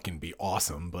 that'll fucking be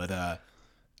awesome. But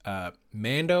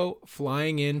Mando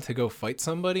flying in to go fight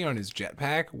somebody on his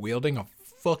jetpack, wielding a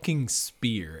fucking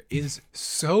spear is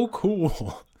so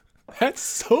cool. That's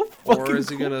so fucking Or is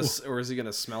he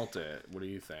gonna smelt it? What do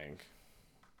you think?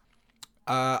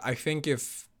 I think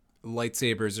if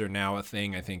lightsabers are now a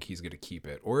thing, I think he's gonna keep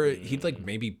it, or he'd like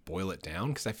maybe boil it down,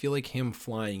 because I feel like him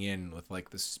flying in with like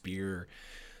the spear,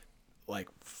 like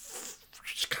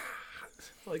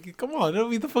come on, that'll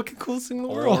be the fucking coolest thing in the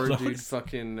world. Or dude,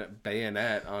 fucking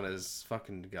bayonet on his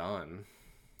fucking gun.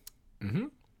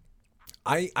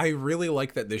 I really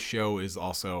like that this show is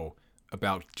also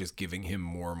about just giving him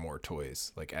more and more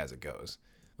toys, like as it goes.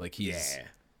 Like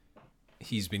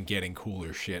he's been getting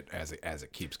cooler shit as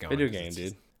it keeps going. Video game,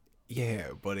 dude. Yeah,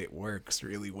 but it works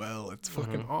really well. It's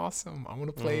fucking awesome. I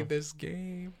want to play this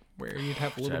game where you'd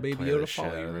have a little baby Yoda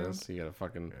follow you around. You gotta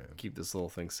fucking keep this little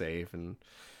thing safe and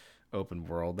open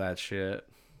world that shit.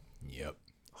 Yep.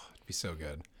 Oh, it'd be so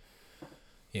good.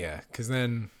 Yeah, because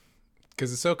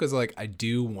Ahsoka's like, I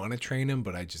do want to train him,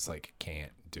 but I just like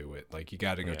can't do it. Like, you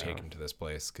got to go take him to this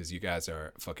place because you guys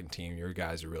are a fucking team. Your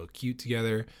guys are real cute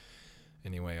together.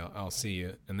 Anyway, I'll see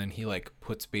you. And then he like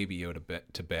puts Baby Yoda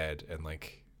to bed, and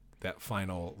like that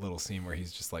final little scene where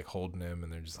he's just like holding him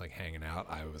and they're just like hanging out.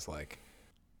 I was like,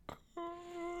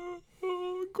 oh,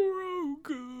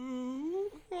 Grogu.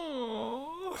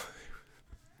 Aww.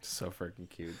 So freaking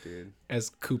cute, dude. As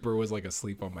Cooper was like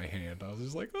asleep on my hand, I was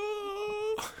just like,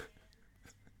 oh.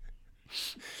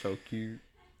 So cute.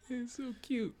 It's so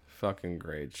cute. Fucking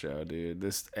great show, dude.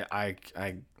 This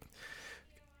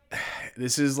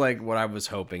is like what I was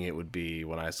hoping it would be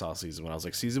when I saw season 1. I was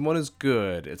like, season 1 is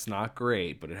good. It's not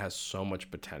great, but it has so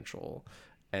much potential.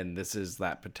 And this is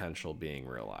that potential being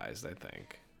realized, I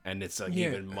think. And it's like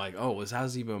even like, oh, this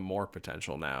has even more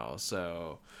potential now.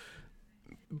 So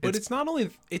but it's not only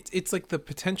it's like the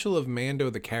potential of Mando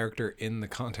the character in the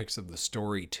context of the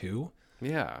story too.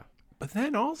 Yeah. But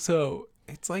then also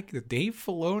it's like the Dave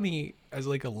Filoni as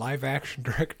like a live action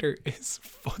director is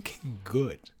fucking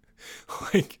good.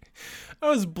 Like,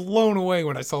 I was blown away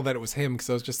when I saw that it was him,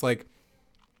 because I was just like,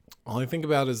 all I think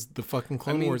about is the fucking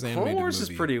Clone Wars animated movie. Clone Wars is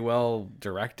pretty well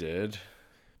directed.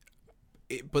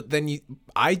 But then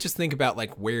I just think about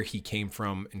like where he came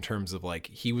from in terms of like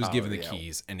he was given the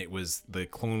keys, and it was the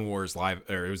Clone Wars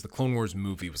it was the Clone Wars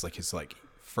movie was like his like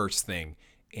first thing,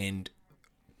 and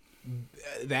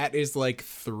that is like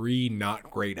 3 not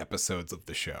great episodes of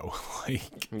the show.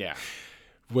 Like, yeah.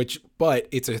 But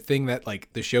it's a thing that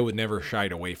like the show would never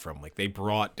shied away from. Like, they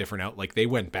brought different like they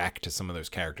went back to some of those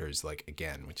characters like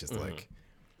again, which is like,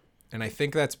 and I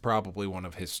think that's probably one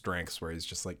of his strengths, where he's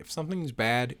just like, if something's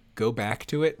bad, go back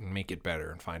to it and make it better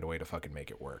and find a way to fucking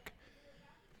make it work.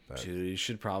 But Dude, he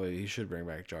should bring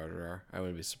back Jar Jar. I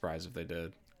wouldn't be surprised if they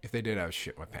did. if they did, I would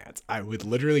shit my pants. I would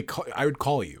literally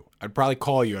call you. I'd probably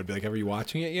call you. I'd be like, "Are you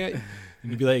watching it yet?"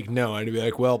 And you'd be like, "No." I'd be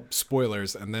like, "Well,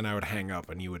 spoilers," and then I would hang up,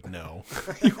 and you would know.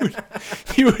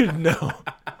 you would know.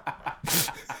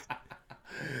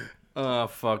 Oh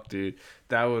fuck, dude,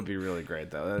 that would be really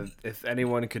great though. If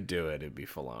anyone could do it, it'd be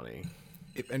Filoni.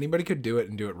 If anybody could do it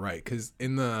and do it right, because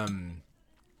in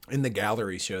the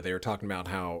gallery show, they were talking about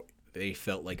how they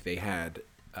felt like they had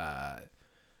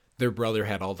their brother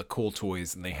had all the cool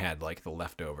toys and they had like the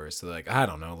leftovers. So like, I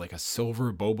don't know, like a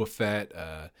silver Boba Fett,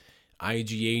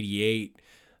 IG-88,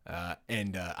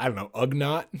 and I don't know,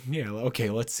 Ugnaught. Yeah, okay,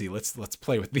 let's see, let's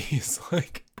play with these.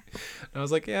 Like, and I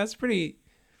was like, yeah, that's pretty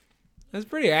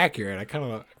accurate. I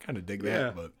kind of dig that.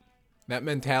 Yeah. But that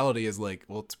mentality is like,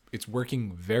 well, it's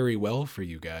working very well for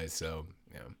you guys. So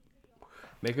yeah,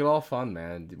 Make it all fun,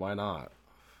 man. Why not?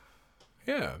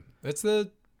 yeah, that's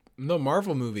the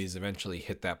Marvel movies eventually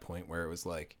hit that point where it was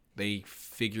like they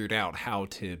figured out how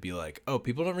to be like, oh,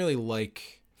 people don't really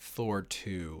like Thor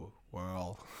 2.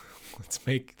 Well, let's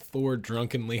make Thor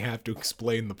drunkenly have to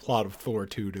explain the plot of Thor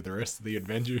 2 to the rest of the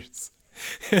Avengers,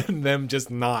 and them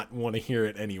just not want to hear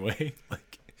it anyway.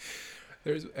 Like,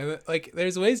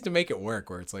 there's ways to make it work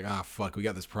where it's like, ah, fuck, we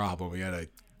got this problem. We gotta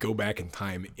go back in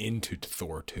time into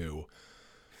Thor 2.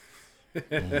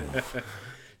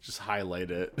 Just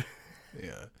highlight it.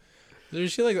 Yeah.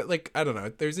 There's shit like I don't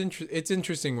know. It's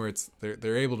interesting where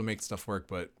they're able to make stuff work,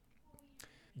 but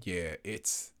yeah,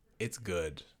 it's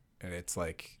good, and it's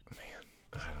like,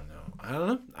 man, I don't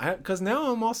know. Because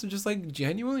now I'm also just like,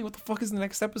 genuinely, what the fuck is the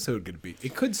next episode gonna be?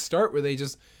 It could start where they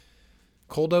just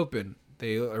cold open.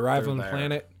 They arrive on the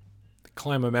planet, they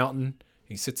climb a mountain.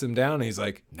 He sits them down, and he's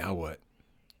like, now what?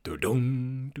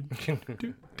 Dun-dun,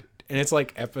 dun-dun. And it's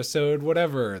like episode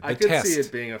whatever. I could see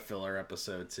it being a filler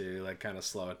episode too, like kind of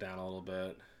slow it down a little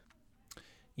bit.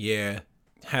 Yeah,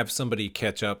 have somebody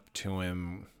catch up to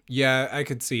him. Yeah, I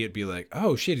could see it be like,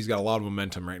 oh shit, he's got a lot of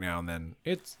momentum right now, and then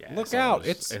it's Werner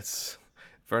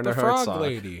the Frog Herzog.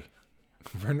 Lady.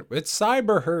 It's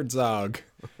Cyber Herzog.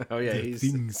 Oh yeah, The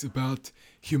things about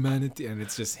humanity, and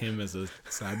it's just him as a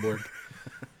cyborg.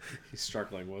 he's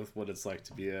struggling with what it's like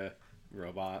to be a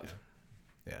robot.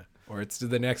 Yeah. Or it's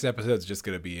the next episode's just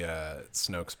gonna be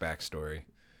Snoke's backstory.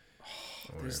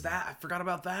 There's that. I forgot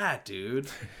about that, dude.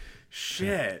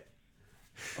 Shit.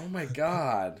 Oh my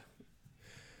god.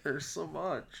 There's so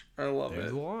much. I love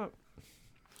There's it. a lot.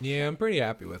 Yeah, I'm pretty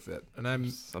happy with it, and I'm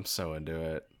so into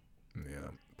it.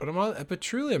 yeah. But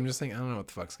truly, I'm just thinking, I don't know what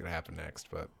the fuck's gonna happen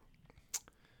next, but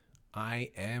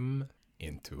I am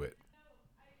into it.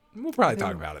 We'll probably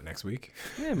talk about it next week.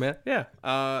 Yeah, man. Yeah.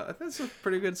 I think that's a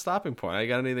pretty good stopping point. I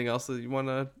got anything else that you want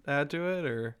to add to it,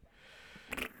 or?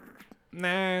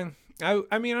 Nah.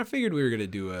 I mean, I figured we were gonna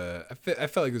do I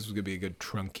felt like this was gonna be a good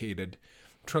truncated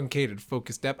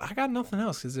focused step. I got nothing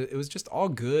else because it was just all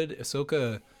good.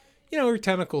 Ahsoka, her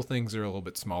tentacle things are a little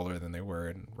bit smaller than they were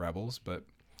in Rebels, but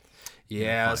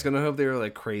Yeah, I was gonna hope they were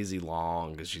like crazy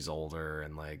long because she's older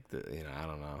and like I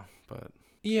don't know, but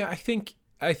yeah, I think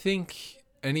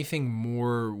anything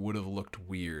more would have looked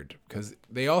weird because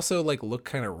they also like look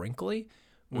kind of wrinkly,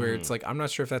 where it's like I'm not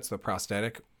sure if that's the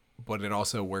prosthetic, but it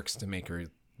also works to make her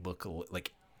look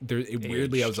like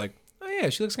weirdly. I was like, oh yeah,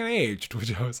 she looks kind of aged,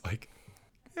 which I was like,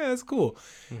 yeah, that's cool.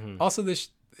 Also,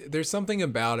 there's something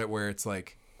about it where it's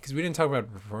like, because we didn't talk about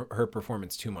her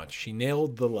performance too much. She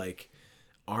nailed the like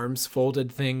arms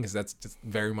folded thing because that's just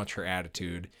very much her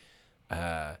attitude.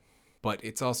 But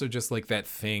it's also just like that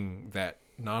thing that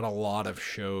not a lot of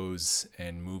shows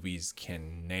and movies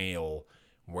can nail,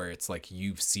 where it's like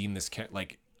you've seen this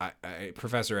like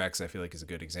Professor X, I feel like, is a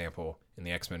good example in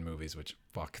the X-Men movies, which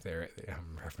I'm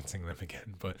referencing them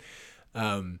again, but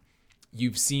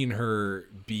you've seen her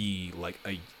be like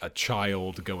a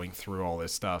child going through all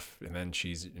this stuff, and then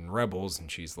she's in Rebels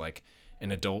and she's like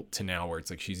an adult to now where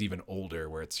it's like she's even older,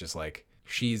 where it's just like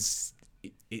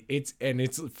it's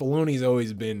Filoni's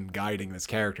always been guiding this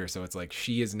character, so it's like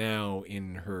she is now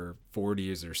in her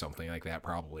 40s or something like that,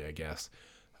 probably, I guess,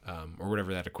 or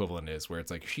whatever that equivalent is, where it's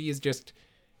like she is just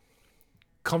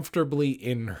comfortably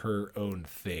in her own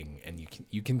thing, and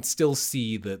you can still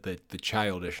see the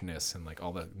childishness and like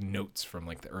all the notes from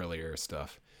like the earlier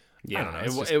stuff. Yeah, I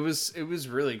don't know, it was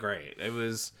really great. It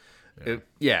was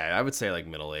I would say like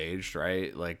middle aged,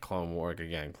 right? Like Clone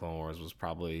Wars was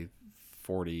probably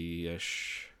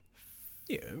 40-ish.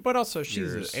 Yeah, but also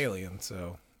she's an alien,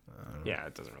 so yeah,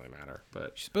 it doesn't really matter.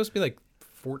 But she's supposed to be like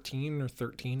 14 or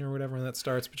 13 or whatever when that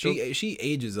starts, but she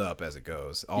ages up as it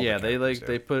goes.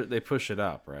 They push it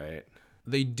up, right?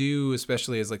 They do,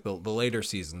 especially as like the later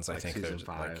seasons. I think season there's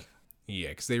 5. like, yeah,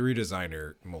 because they redesign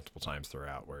her multiple times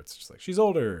throughout, where it's just like she's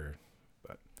older,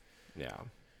 but no,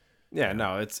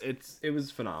 it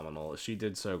was phenomenal. She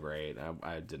did so great.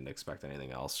 I didn't expect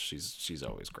anything else. She's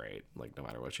always great, like no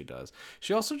matter what she does.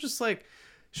 She also just like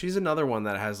she's another one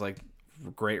that has like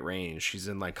great range. She's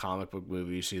in like comic book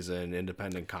movies, she's in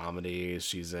independent comedies,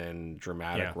 she's in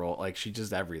dramatic role, like she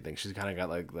does everything. She's kind of got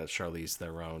like that Charlize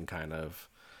Theron kind of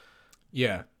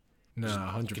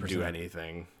 100% can do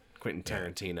anything. Quentin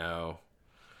Tarantino.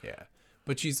 Yeah,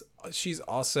 but she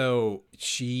also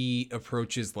she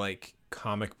approaches like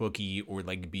comic booky or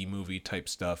like B-movie type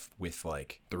stuff with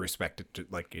like the respect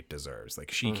it deserves.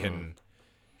 Like she can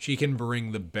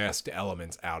bring the best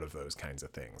elements out of those kinds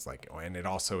of things. Like, and it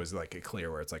also is like a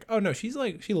clear where it's like, oh no, she's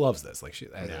like, she loves this. Like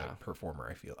as a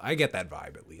performer, I get that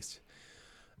vibe at least.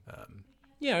 I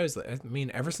mean,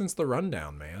 ever since the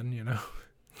Rundown, man,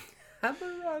 The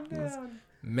Rundown.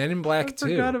 Men in Black 2. I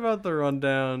forgot about the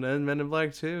Rundown and Men in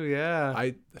Black 2. Yeah,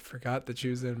 I forgot that she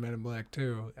was in Men in Black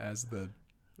 2 as the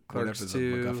Clerks whatever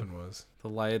 2, the MacGuffin was. The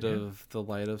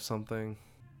light of something.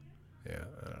 Yeah,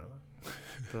 I don't know.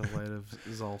 The light of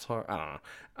Zoltar.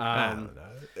 I don't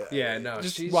know. Yeah, no.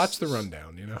 Just watch the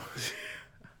Rundown.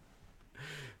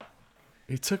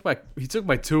 He took my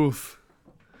tooth.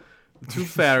 The tooth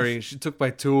fairy. She took my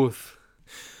tooth.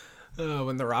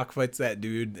 When The Rock fights that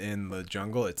dude in the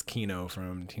jungle, it's Kino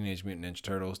from Teenage Mutant Ninja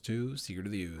Turtles 2: Secret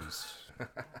of the Ooze.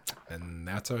 And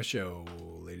that's our show,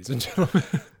 ladies and gentlemen.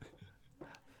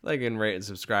 Like and rate and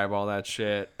subscribe, all that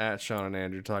shit at Sean and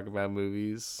Andrew Talk About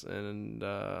Movies and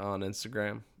on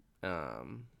Instagram.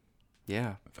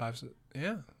 Yeah.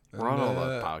 We're on all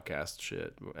the podcast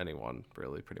shit. Anyone,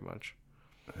 really, pretty much.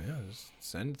 Yeah, just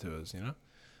send it to us,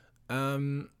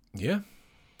 Yeah.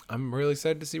 I'm really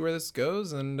excited to see where this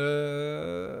goes, and I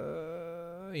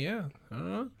don't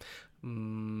know.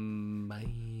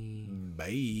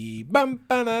 Bye. Bum,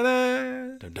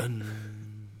 ba-da-da. Dun dun.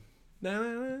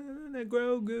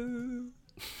 Grogu.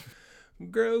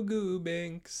 Grogu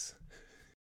Binks.